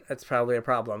that. That's probably a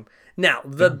problem. Now,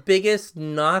 the biggest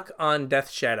knock on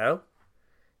Death Shadow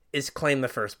is Claim the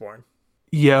Firstborn.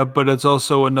 Yeah, but it's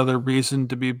also another reason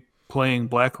to be playing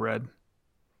black-red.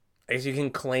 I guess you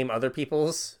can claim other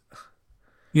people's.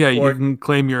 Yeah, you can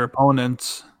claim your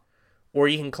opponents. Or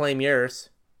you can claim yours.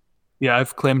 Yeah,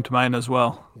 I've claimed mine as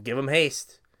well. Give them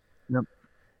haste. Yep.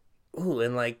 Ooh,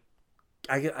 and like,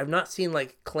 I've not seen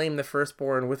like Claim the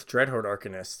Firstborn with Dreadhorde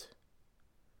Arcanist.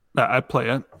 I play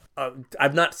it.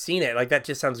 I've not seen it. Like, that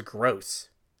just sounds gross.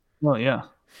 Well, yeah.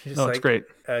 No, it's great.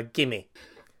 Gimme.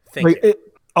 Thank you.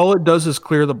 All it does is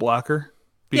clear the blocker.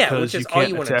 Because which is you can't all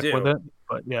you want to do with it.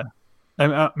 But yeah.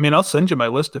 I mean, I'll send you my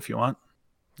list if you want.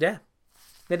 Yeah.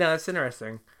 No, that's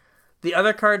interesting. The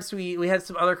other cards we had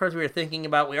some other cards we were thinking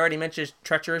about. We already mentioned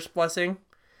Treacherous Blessing.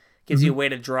 Gives you a way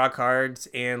to draw cards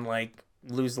and like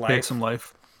lose life. Take some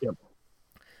life. Yep.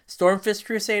 Stormfist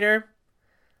Crusader,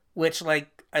 which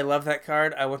like I love that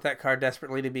card. I want that card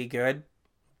desperately to be good.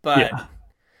 But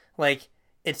like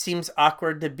it seems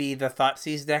awkward to be the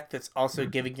Thoughtseize deck that's also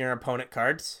giving your opponent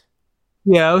cards.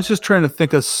 Yeah, I was just trying to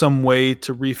think of some way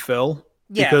to refill.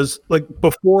 Yeah. Because like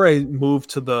before I moved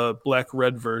to the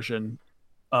black-red version,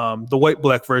 the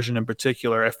white-black version in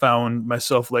particular, I found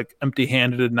myself like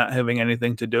empty-handed and not having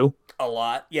anything to do. A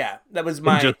lot. Yeah. That was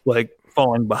my... And just like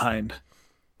falling behind.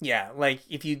 Yeah. Like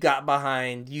if you got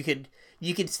behind, you could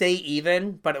stay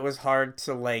even, but it was hard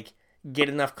to like get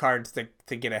enough cards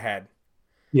to get ahead.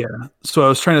 Yeah. So I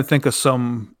was trying to think of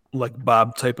some like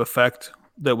Bob type effect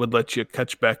that would let you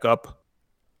catch back up.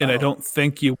 And I don't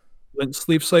think you went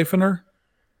Sleep Siphoner.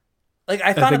 Like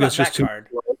I thought about that card.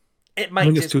 It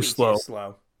might just be too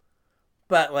slow.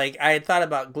 But like I had thought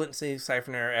about Glint Sleep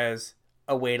Siphoner as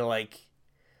a way to like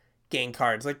gain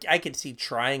cards. Like I could see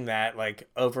trying that like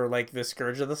over like the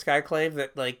Scourge of the Skyclave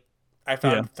that like I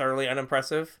found thoroughly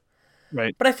unimpressive.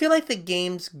 Right. But I feel like the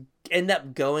games end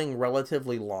up going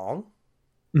relatively long.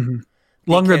 Mm-hmm.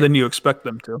 Longer than you expect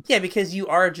them to. Yeah, because you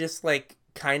are just like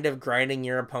kind of grinding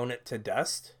your opponent to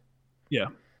dust. Yeah.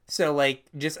 So like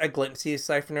just a Glint Sleep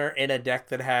Siphoner in a deck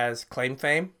that has Claim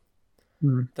Fame.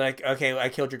 Mm-hmm. Like, okay, I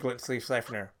killed your Glint Sleep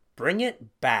Siphoner. Bring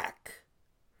it back.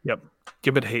 Yep.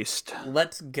 Give it haste.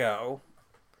 Let's go.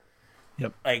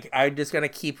 Yep. Like, I'm just going to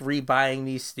keep rebuying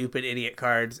these stupid idiot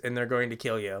cards, and they're going to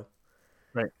kill you.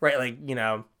 Right. Right, like,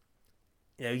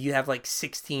 you have, like,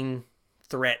 16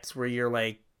 threats where you're,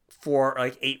 like,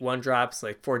 8 1-drops,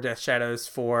 like, 4 Death Shadows,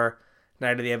 4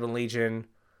 Knight of the Ebon Legion,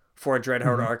 4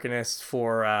 Dreadhorde Arcanist,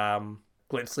 4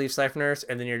 Glint Sleep Siphoners,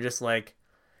 and then you're just, like,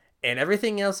 and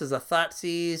everything else is a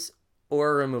Thoughtseize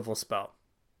or a removal spell.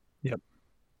 Yep.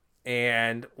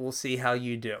 And we'll see how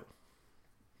you do.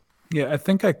 Yeah, I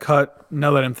think I cut,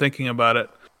 now that I'm thinking about it,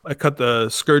 I cut the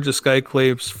Scourge of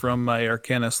Skyclaves from my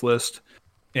Arcanist list,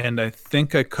 and I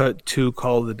think I cut 2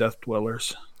 Call of the Death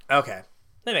Dwellers. Okay.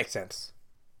 That makes sense.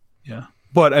 Yeah.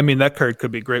 But, I mean, that card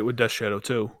could be great with Death Shadow,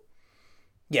 too.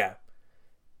 Yeah.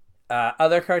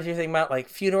 Other cards you're thinking about, like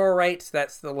Feudal Rites,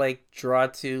 that's the, like, draw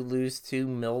 2, lose 2,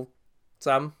 mill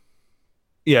some.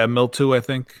 Yeah, mill 2, I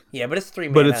think. Yeah, but it's 3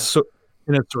 mana. But it's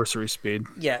in its sorcery speed.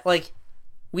 Yeah, like,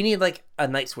 we need, like, a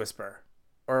Night's Whisper.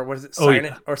 Or what is it?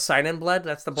 Or Sign in Blood?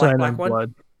 That's the black one?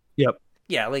 Blood. Yep.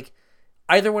 Yeah, like,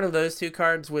 either one of those 2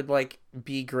 cards would, like,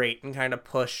 be great and kind of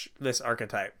push this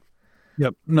archetype.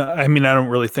 Yep. No, I mean, I don't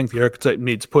really think the archetype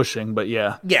needs pushing, but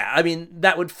yeah. Yeah, I mean,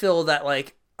 that would fill that,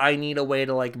 like, I need a way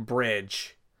to, like,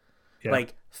 bridge. Yeah.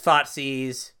 Like,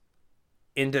 Thoughtseize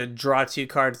into draw 2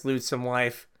 cards, lose some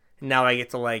life. Now I get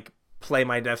to, like, play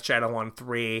my Death Shadow on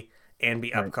 3 and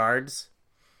be up cards.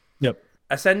 Yep.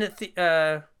 Ascendant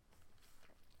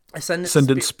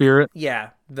Spirit.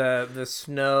 Yeah, the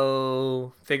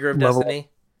snow figure of destiny.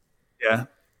 Yeah.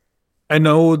 I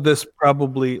know this it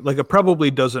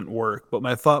probably doesn't work, but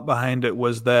my thought behind it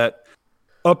was that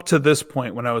up to this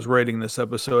point when I was writing this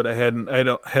episode, I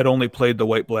had only played the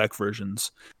white-black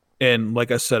versions. And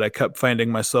like I said, I kept finding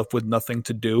myself with nothing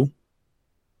to do.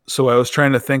 So I was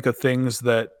trying to think of things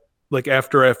that, like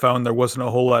after I found there wasn't a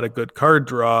whole lot of good card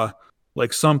draw,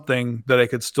 like something that I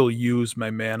could still use my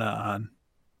mana on.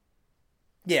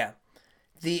 Yeah.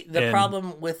 The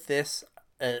problem with this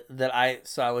that I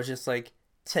saw was just like,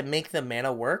 to make the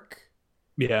mana work.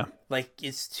 Yeah. Like,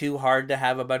 it's too hard to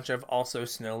have a bunch of also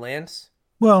snowlands.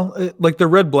 Well, like the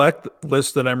red-black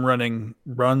list that I'm running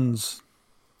runs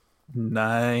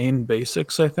 9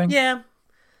 basics, I think. Yeah.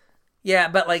 Yeah,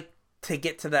 but like to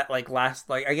get to that like last,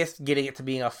 like I guess getting it to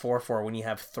being a 4/4 when you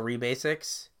have 3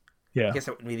 basics. Yeah. I guess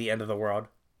that wouldn't be the end of the world.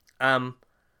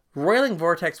 Roiling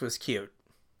Vortex was cute.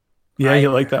 Yeah, you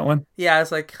like that one? Yeah, I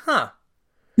was like, huh.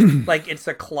 Like it's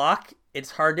a clock.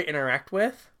 It's hard to interact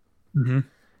with. Mm-hmm.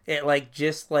 It like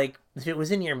just like if it was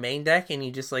in your main deck and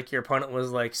you just like your opponent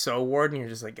was like so ward and you're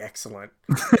just like excellent.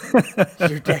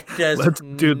 Your deck does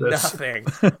nothing.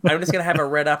 I'm just gonna have a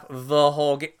red up the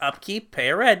whole upkeep. Pay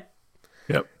a red.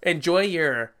 Yep. Enjoy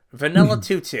your vanilla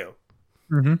 2/2.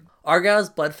 Mm-hmm. Argyle's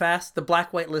Bloodfast. The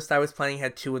black-white list I was playing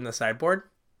had 2 in the sideboard.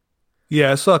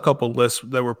 Yeah, I saw a couple lists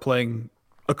that were playing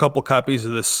a couple copies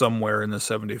of this somewhere in the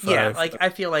 75. Yeah, like I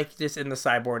feel like just in the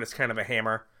sideboard it's kind of a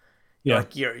hammer. Yeah.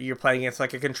 Like you're playing against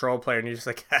like a control player and you're just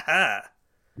like, haha.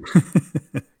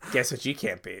 Guess what you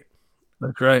can't beat.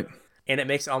 That's right. And it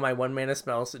makes all my 1-mana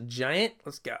spells giant.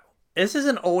 Let's go. This is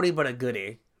an oldie but a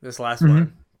goodie, this last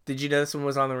one. Did you know this one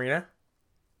was on the Arena?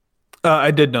 I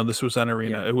did know this was on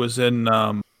Arena. Yeah. It was in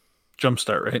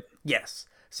Jumpstart, right? Yes.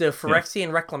 So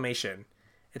Phyrexian Reclamation.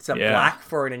 It's a black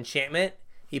for an enchantment.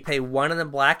 You pay 1 in the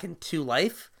black and 2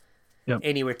 life. Yep.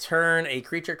 And you return a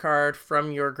creature card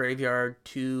from your graveyard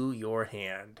to your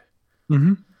hand.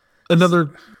 Mm-hmm.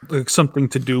 Another, like, something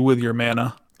to do with your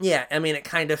mana. Yeah, I mean, it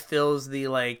kind of fills the,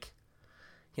 like,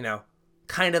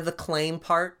 kind of the claim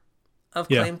part of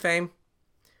Claim Fame.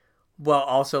 While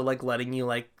also, like, letting you,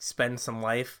 like, spend some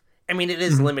life. I mean, it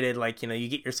is limited. Like, you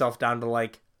get yourself down to,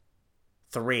 like,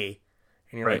 3.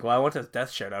 And you're like, well, I want this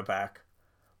Death Shadow back.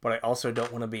 But I also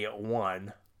don't want to be at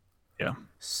 1. Yeah.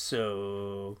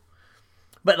 So...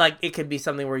 But, like, it could be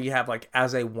something where you have, like,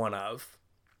 as a one of.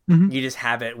 Mm-hmm. You just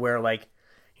have it where, like,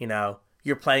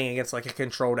 you're playing against, like, a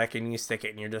control deck and you stick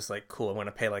it and you're just like, cool, I'm going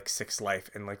to pay, like, 6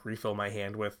 life and, like, refill my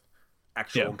hand with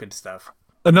actual good stuff.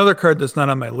 Another card that's not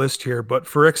on my list here, but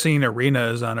Phyrexian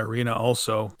Arena is on Arena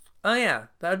also. Oh, yeah.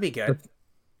 That would be good.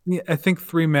 Yeah, I think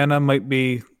 3 mana might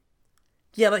be...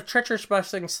 Yeah, like, Treacherous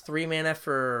Blessing's 3 mana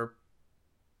for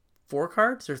 4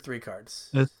 cards or 3 cards?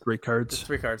 It's 3 cards. It's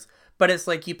 3 cards. But it's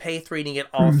like you pay 3 and you get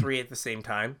all 3 at the same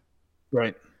time.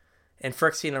 Right. And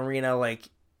Phyrexian Arena, like,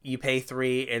 you pay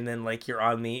 3 and then, like, you're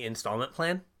on the installment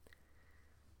plan.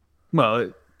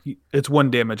 Well, it's 1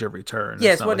 damage every turn.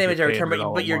 Yeah, it's 1 damage every turn,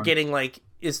 but you're getting, like,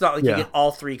 it's not like you get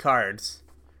all 3 cards.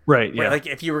 Right, yeah. Like,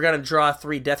 if you were going to draw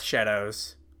 3 Death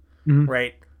Shadows,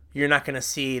 right, you're not going to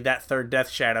see that 3rd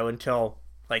Death Shadow until,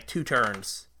 like, 2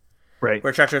 turns. Right.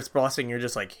 Where Treacherous Blessing, you're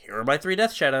just like, here are my 3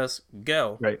 Death Shadows,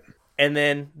 go. Right. And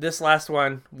then this last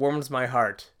one warms my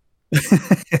heart.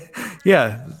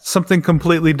 Yeah, something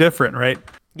completely different, right?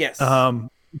 Yes.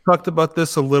 We talked about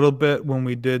this a little bit when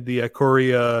we did the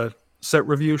Ikoria set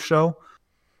review show.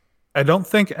 I don't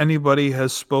think anybody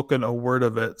has spoken a word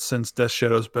of it since Death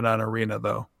Shadow's been on Arena,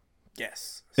 though.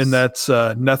 Yes. And that's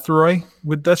Nethroi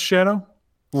with Death Shadow.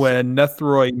 When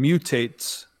Nethroi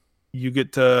mutates, you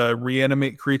get to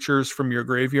reanimate creatures from your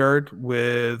graveyard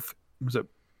with, was it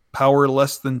power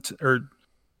less than, or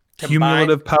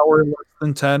cumulative power less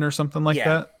than 10 or something like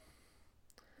that?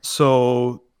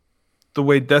 So the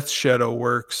way Death Shadow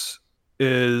works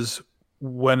is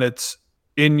when it's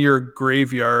in your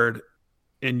graveyard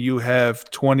and you have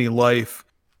 20 life,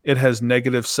 it has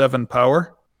 -7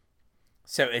 power.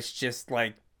 So it's just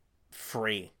like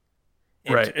free.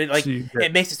 Right.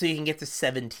 It makes it so you can get to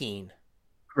 17.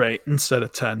 Right, instead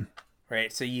of 10.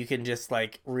 Right, so you can just,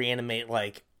 like, reanimate,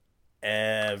 like,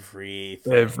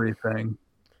 everything.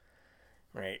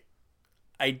 Right.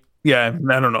 I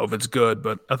don't know if it's good,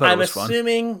 but I thought it was fun. I'm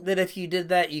assuming that if you did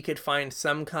that, you could find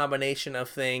some combination of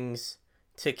things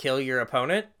to kill your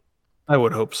opponent. I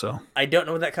would hope so. I don't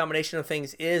know what that combination of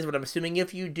things is, but I'm assuming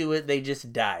if you do it, they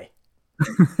just die.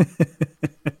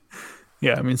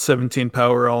 Yeah, I mean, 17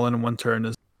 power all in 1 turn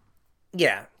is...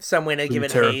 Yeah, some way to give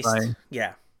it terrifying. Haste.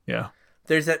 Yeah. Yeah.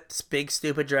 There's that big,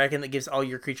 stupid dragon that gives all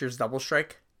your creatures double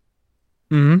strike.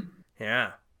 Mm-hmm.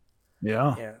 Yeah.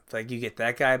 Yeah. Yeah. It's like you get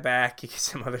that guy back, you get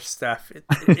some other stuff.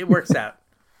 It works out.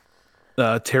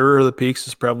 Terror of the Peaks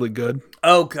is probably good.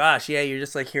 Oh, gosh. Yeah, you're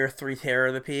just like, here are 3 Terror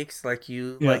of the Peaks. Like,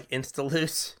 you, like,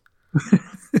 insta-loose.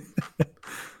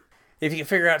 If you can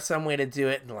figure out some way to do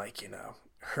it and, like,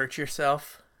 hurt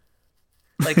yourself.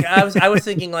 Like, I was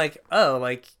thinking, like, oh,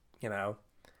 like,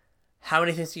 how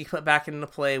many things do you put back into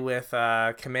play with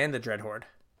Command the Dreadhorde?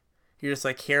 You're just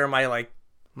like, here are my, like,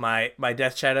 my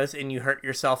Death Shadows, and you hurt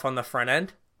yourself on the front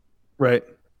end. Right.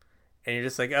 And you're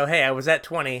just like, oh, hey, I was at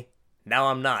 20.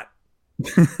 Now I'm not.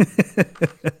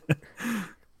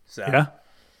 So. Yeah.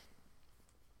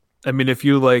 I mean, if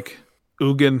you, like,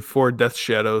 Ugin for Death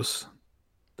Shadows,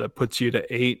 that puts you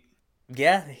to 8.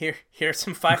 Yeah, here's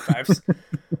some 5/5s.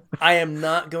 I am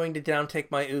not going to downtake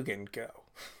my Ugin. Go.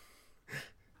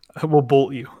 I will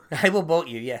bolt you. I will bolt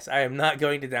you, yes. I am not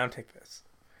going to downtake this.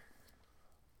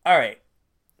 Alright.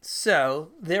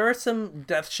 So, there are some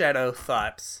Death Shadow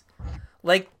thoughts.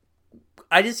 Like,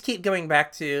 I just keep going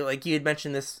back to, like, you had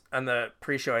mentioned this on the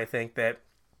pre-show, I think, that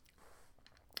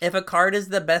if a card is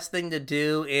the best thing to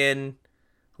do in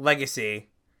Legacy,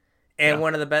 and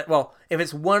one of the best, well, if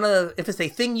it's a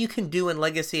thing you can do in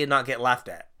Legacy and not get laughed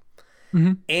at,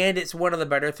 and it's one of the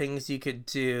better things you could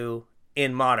do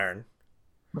in Modern,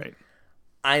 right?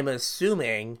 I'm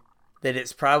assuming that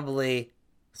it's probably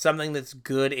something that's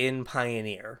good in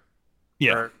Pioneer.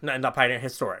 Yeah. Or, not Pioneer,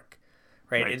 Historic.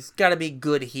 Right? It's got to be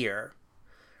good here.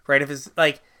 Right? If it's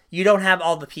like, you don't have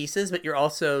all the pieces, but you're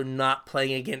also not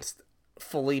playing against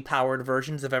fully powered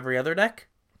versions of every other deck.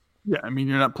 Yeah, I mean,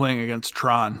 you're not playing against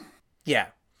Tron. Yeah.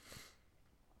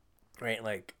 Right?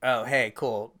 Like, oh, hey,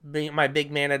 cool. My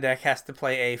big mana deck has to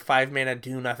play a 5 mana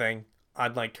do nothing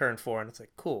on, like, turn 4, and it's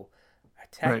like, cool.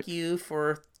 Attack you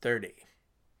for 30.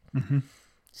 Mm-hmm.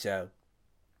 So,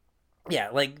 yeah,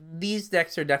 like these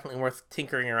decks are definitely worth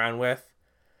tinkering around with.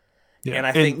 Yeah, and I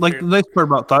and think like the nice part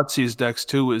about Thoughtseize decks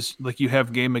too is like you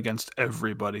have game against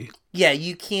everybody. yeah,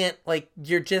 you can't like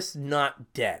you're just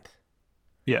not dead.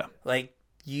 Yeah, Like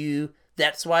you,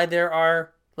 that's why there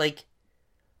are like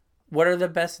what are the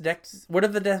best decks? What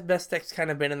have the best decks kind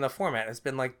of been in the format? It's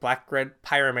been like Black Red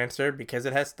Pyromancer because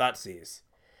it has Thoughtseize,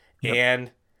 yep,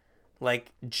 and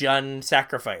like Jund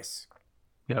Sacrifice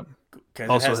yep. because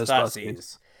it Also has has Thoughtseize.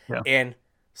 Thoughtseize, Yeah, and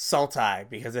Sultai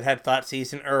because it had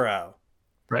Thoughtseize and Uro.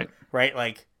 right. Right,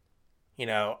 like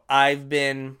I've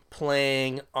been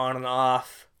playing on and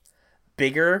off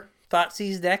bigger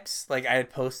Thoughtseize decks. Like I had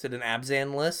posted an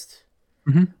Abzan list,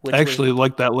 Mm-hmm. which I actually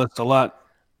like that list a lot.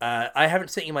 I haven't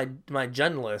sent you my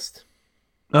Jund list.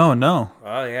 Oh no.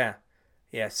 Oh yeah,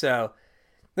 yeah. So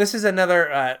this is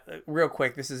another real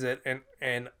quick. This is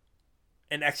an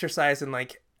exercise in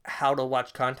like how to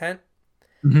watch content.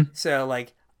 Mm-hmm. So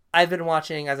like I've been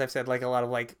watching, as I've said, like a lot of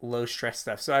like low stress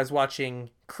stuff. So I was watching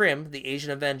Krim, the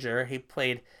Asian Avenger. He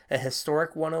played a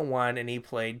historic 101 and he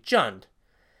played Jund.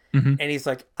 Mm-hmm. And he's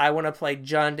like, I want to play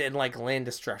Jund in like land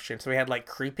destruction. So we had like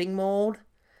Creeping Mold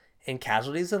and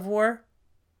Casualties of War,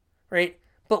 right?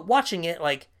 But watching it,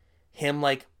 like him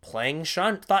like playing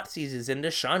Thoughtseizes into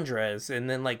Chandras and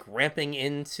then like ramping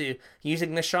into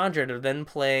using the Chandra to then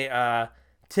play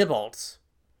Tybalt's.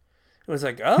 It was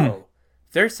like, oh,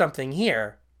 there's something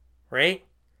here, right?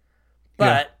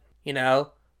 But, I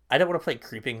don't want to play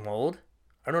Creeping Mold.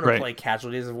 I don't want to play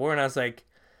Casualties of War. And I was like,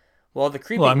 well, the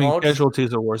Creeping Mold...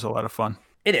 Casualties of War is a lot of fun.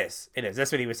 It is.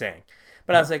 That's what he was saying.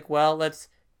 But I was like, well, let's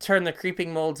turn the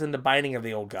Creeping Molds into Binding of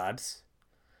the Old Gods.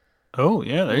 Oh,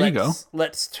 yeah, there you go.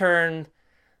 Let's turn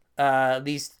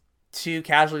these two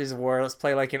Casualties of War. Let's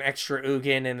play like an extra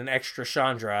Ugin and an extra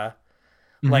Chandra.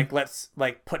 Mm-hmm. Like, let's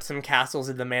like put some castles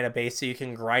in the mana base so you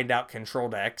can grind out control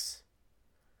decks.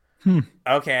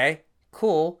 Okay,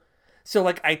 cool. So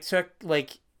like I took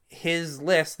like his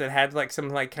list that had like some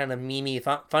like kind of memey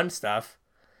fun stuff,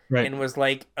 right, and was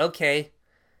like, okay,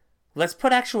 let's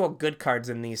put actual good cards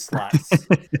in these slots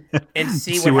and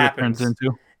see what happens. It turns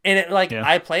into. And it like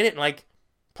I played it and like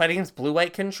played against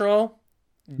blue-white control,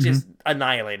 just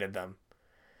annihilated them.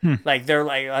 Like they're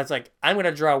like, I was like, I'm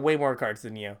gonna draw way more cards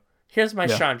than you. Here's my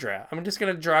Chandra. I'm just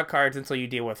gonna draw cards until you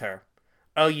deal with her.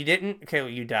 Oh, you didn't? Okay, well,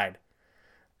 you died.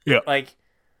 Yeah. Like,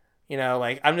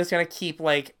 like I'm just gonna keep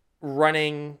like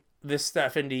running this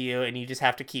stuff into you, and you just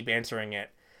have to keep answering it.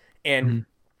 And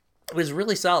it was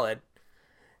really solid.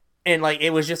 And like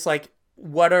it was just like,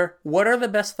 what are the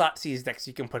best Thoughtseize decks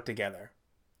you can put together?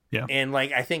 Yeah. And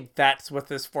like I think that's what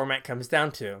this format comes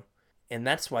down to. And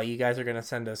that's why you guys are gonna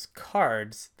send us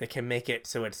cards that can make it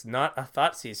so it's not a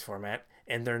Thoughtseize format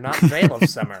and they're not Veil of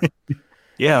Summer.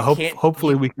 Yeah,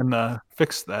 hopefully we can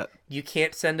fix that. You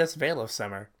can't send us Veil of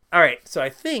Summer. All right, so I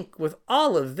think with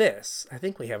all of this, I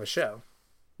think we have a show.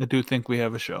 I do think we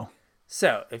have a show.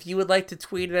 So if you would like to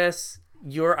tweet us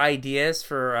your ideas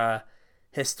for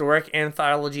Historic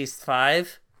Anthologies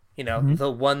 5,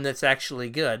 the one that's actually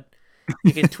good,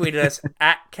 you can tweet us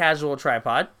at Casual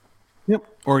Tripod. Yep.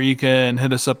 Or you can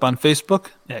hit us up on Facebook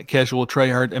at Casual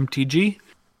Tryhard MTG.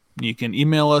 You can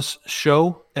email us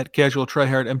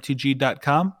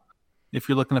show@casualtryhardmtg.com. If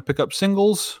you're looking to pick up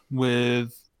singles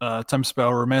with Time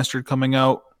Spell Remastered coming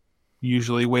out,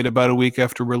 usually wait about a week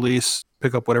after release,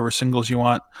 pick up whatever singles you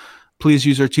want. Please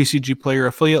use our TCG Player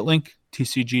affiliate link,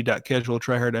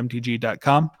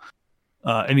 tcg.casualtryhardmtg.com.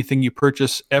 Anything you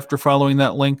purchase after following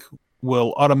that link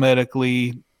will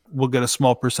we'll get a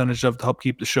small percentage of to help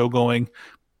keep the show going.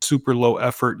 Super low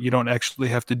effort. You don't actually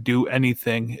have to do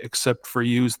anything except for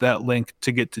use that link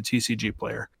to get to TCG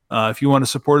Player. If you want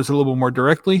to support us a little bit more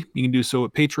directly, you can do so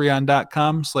at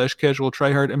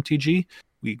patreon.com/casualtryhardmtg.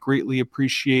 We greatly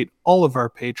appreciate all of our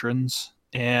patrons,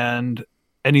 and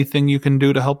anything you can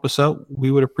do to help us out, we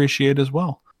would appreciate as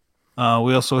well.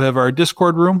 We also have our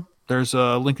Discord room. There's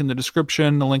a link in the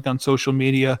description, a link on social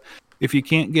media. If you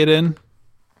can't get in,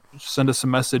 send us a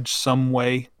message some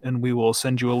way, and we will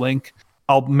send you a link.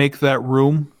 I'll make that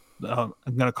room. I'm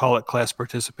going to call it class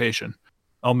participation.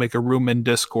 I'll make a room in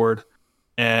Discord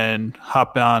and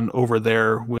hop on over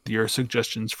there with your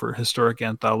suggestions for Historic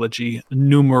Anthology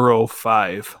numero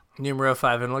 5. Numero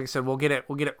 5, and like I said, we'll get it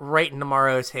right in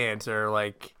tomorrow's hands, or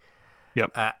like,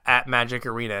 at Magic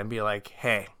Arena, and be like,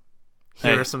 hey,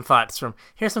 here's some thoughts from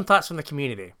the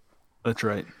community. That's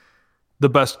right. The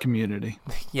best community.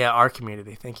 Yeah, our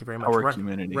community. Thank you very much. Our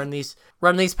community. Run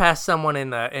these past someone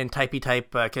in typey type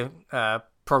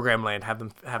program land. Have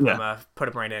them put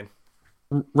them right in.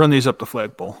 Run these up the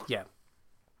flagpole. Yeah.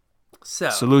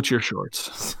 So salute your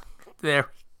shorts.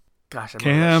 There. Gosh,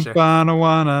 Camp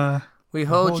Anawana. We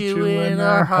hold you in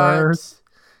our hearts.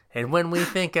 And when we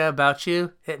think about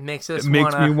you, it makes me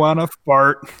wanna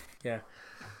fart. Yeah.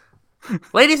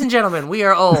 Ladies and gentlemen, we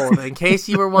are old, in case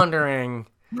you were wondering.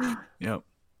 Yep.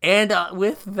 And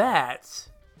with that,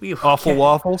 Awful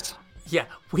Waffles? Yeah,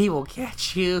 we will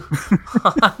catch you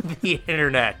on the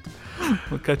internet.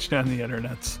 We'll catch you on the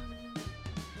internets.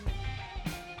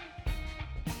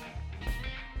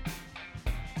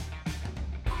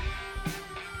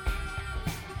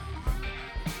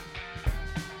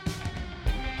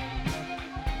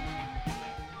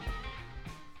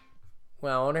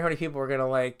 Well, I wonder how many people are going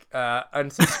to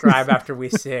unsubscribe after we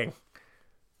sing.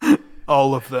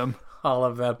 All of them. All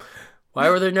of them. Why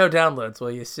were there no downloads? Well,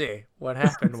 you see, what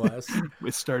happened was... we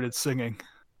started singing.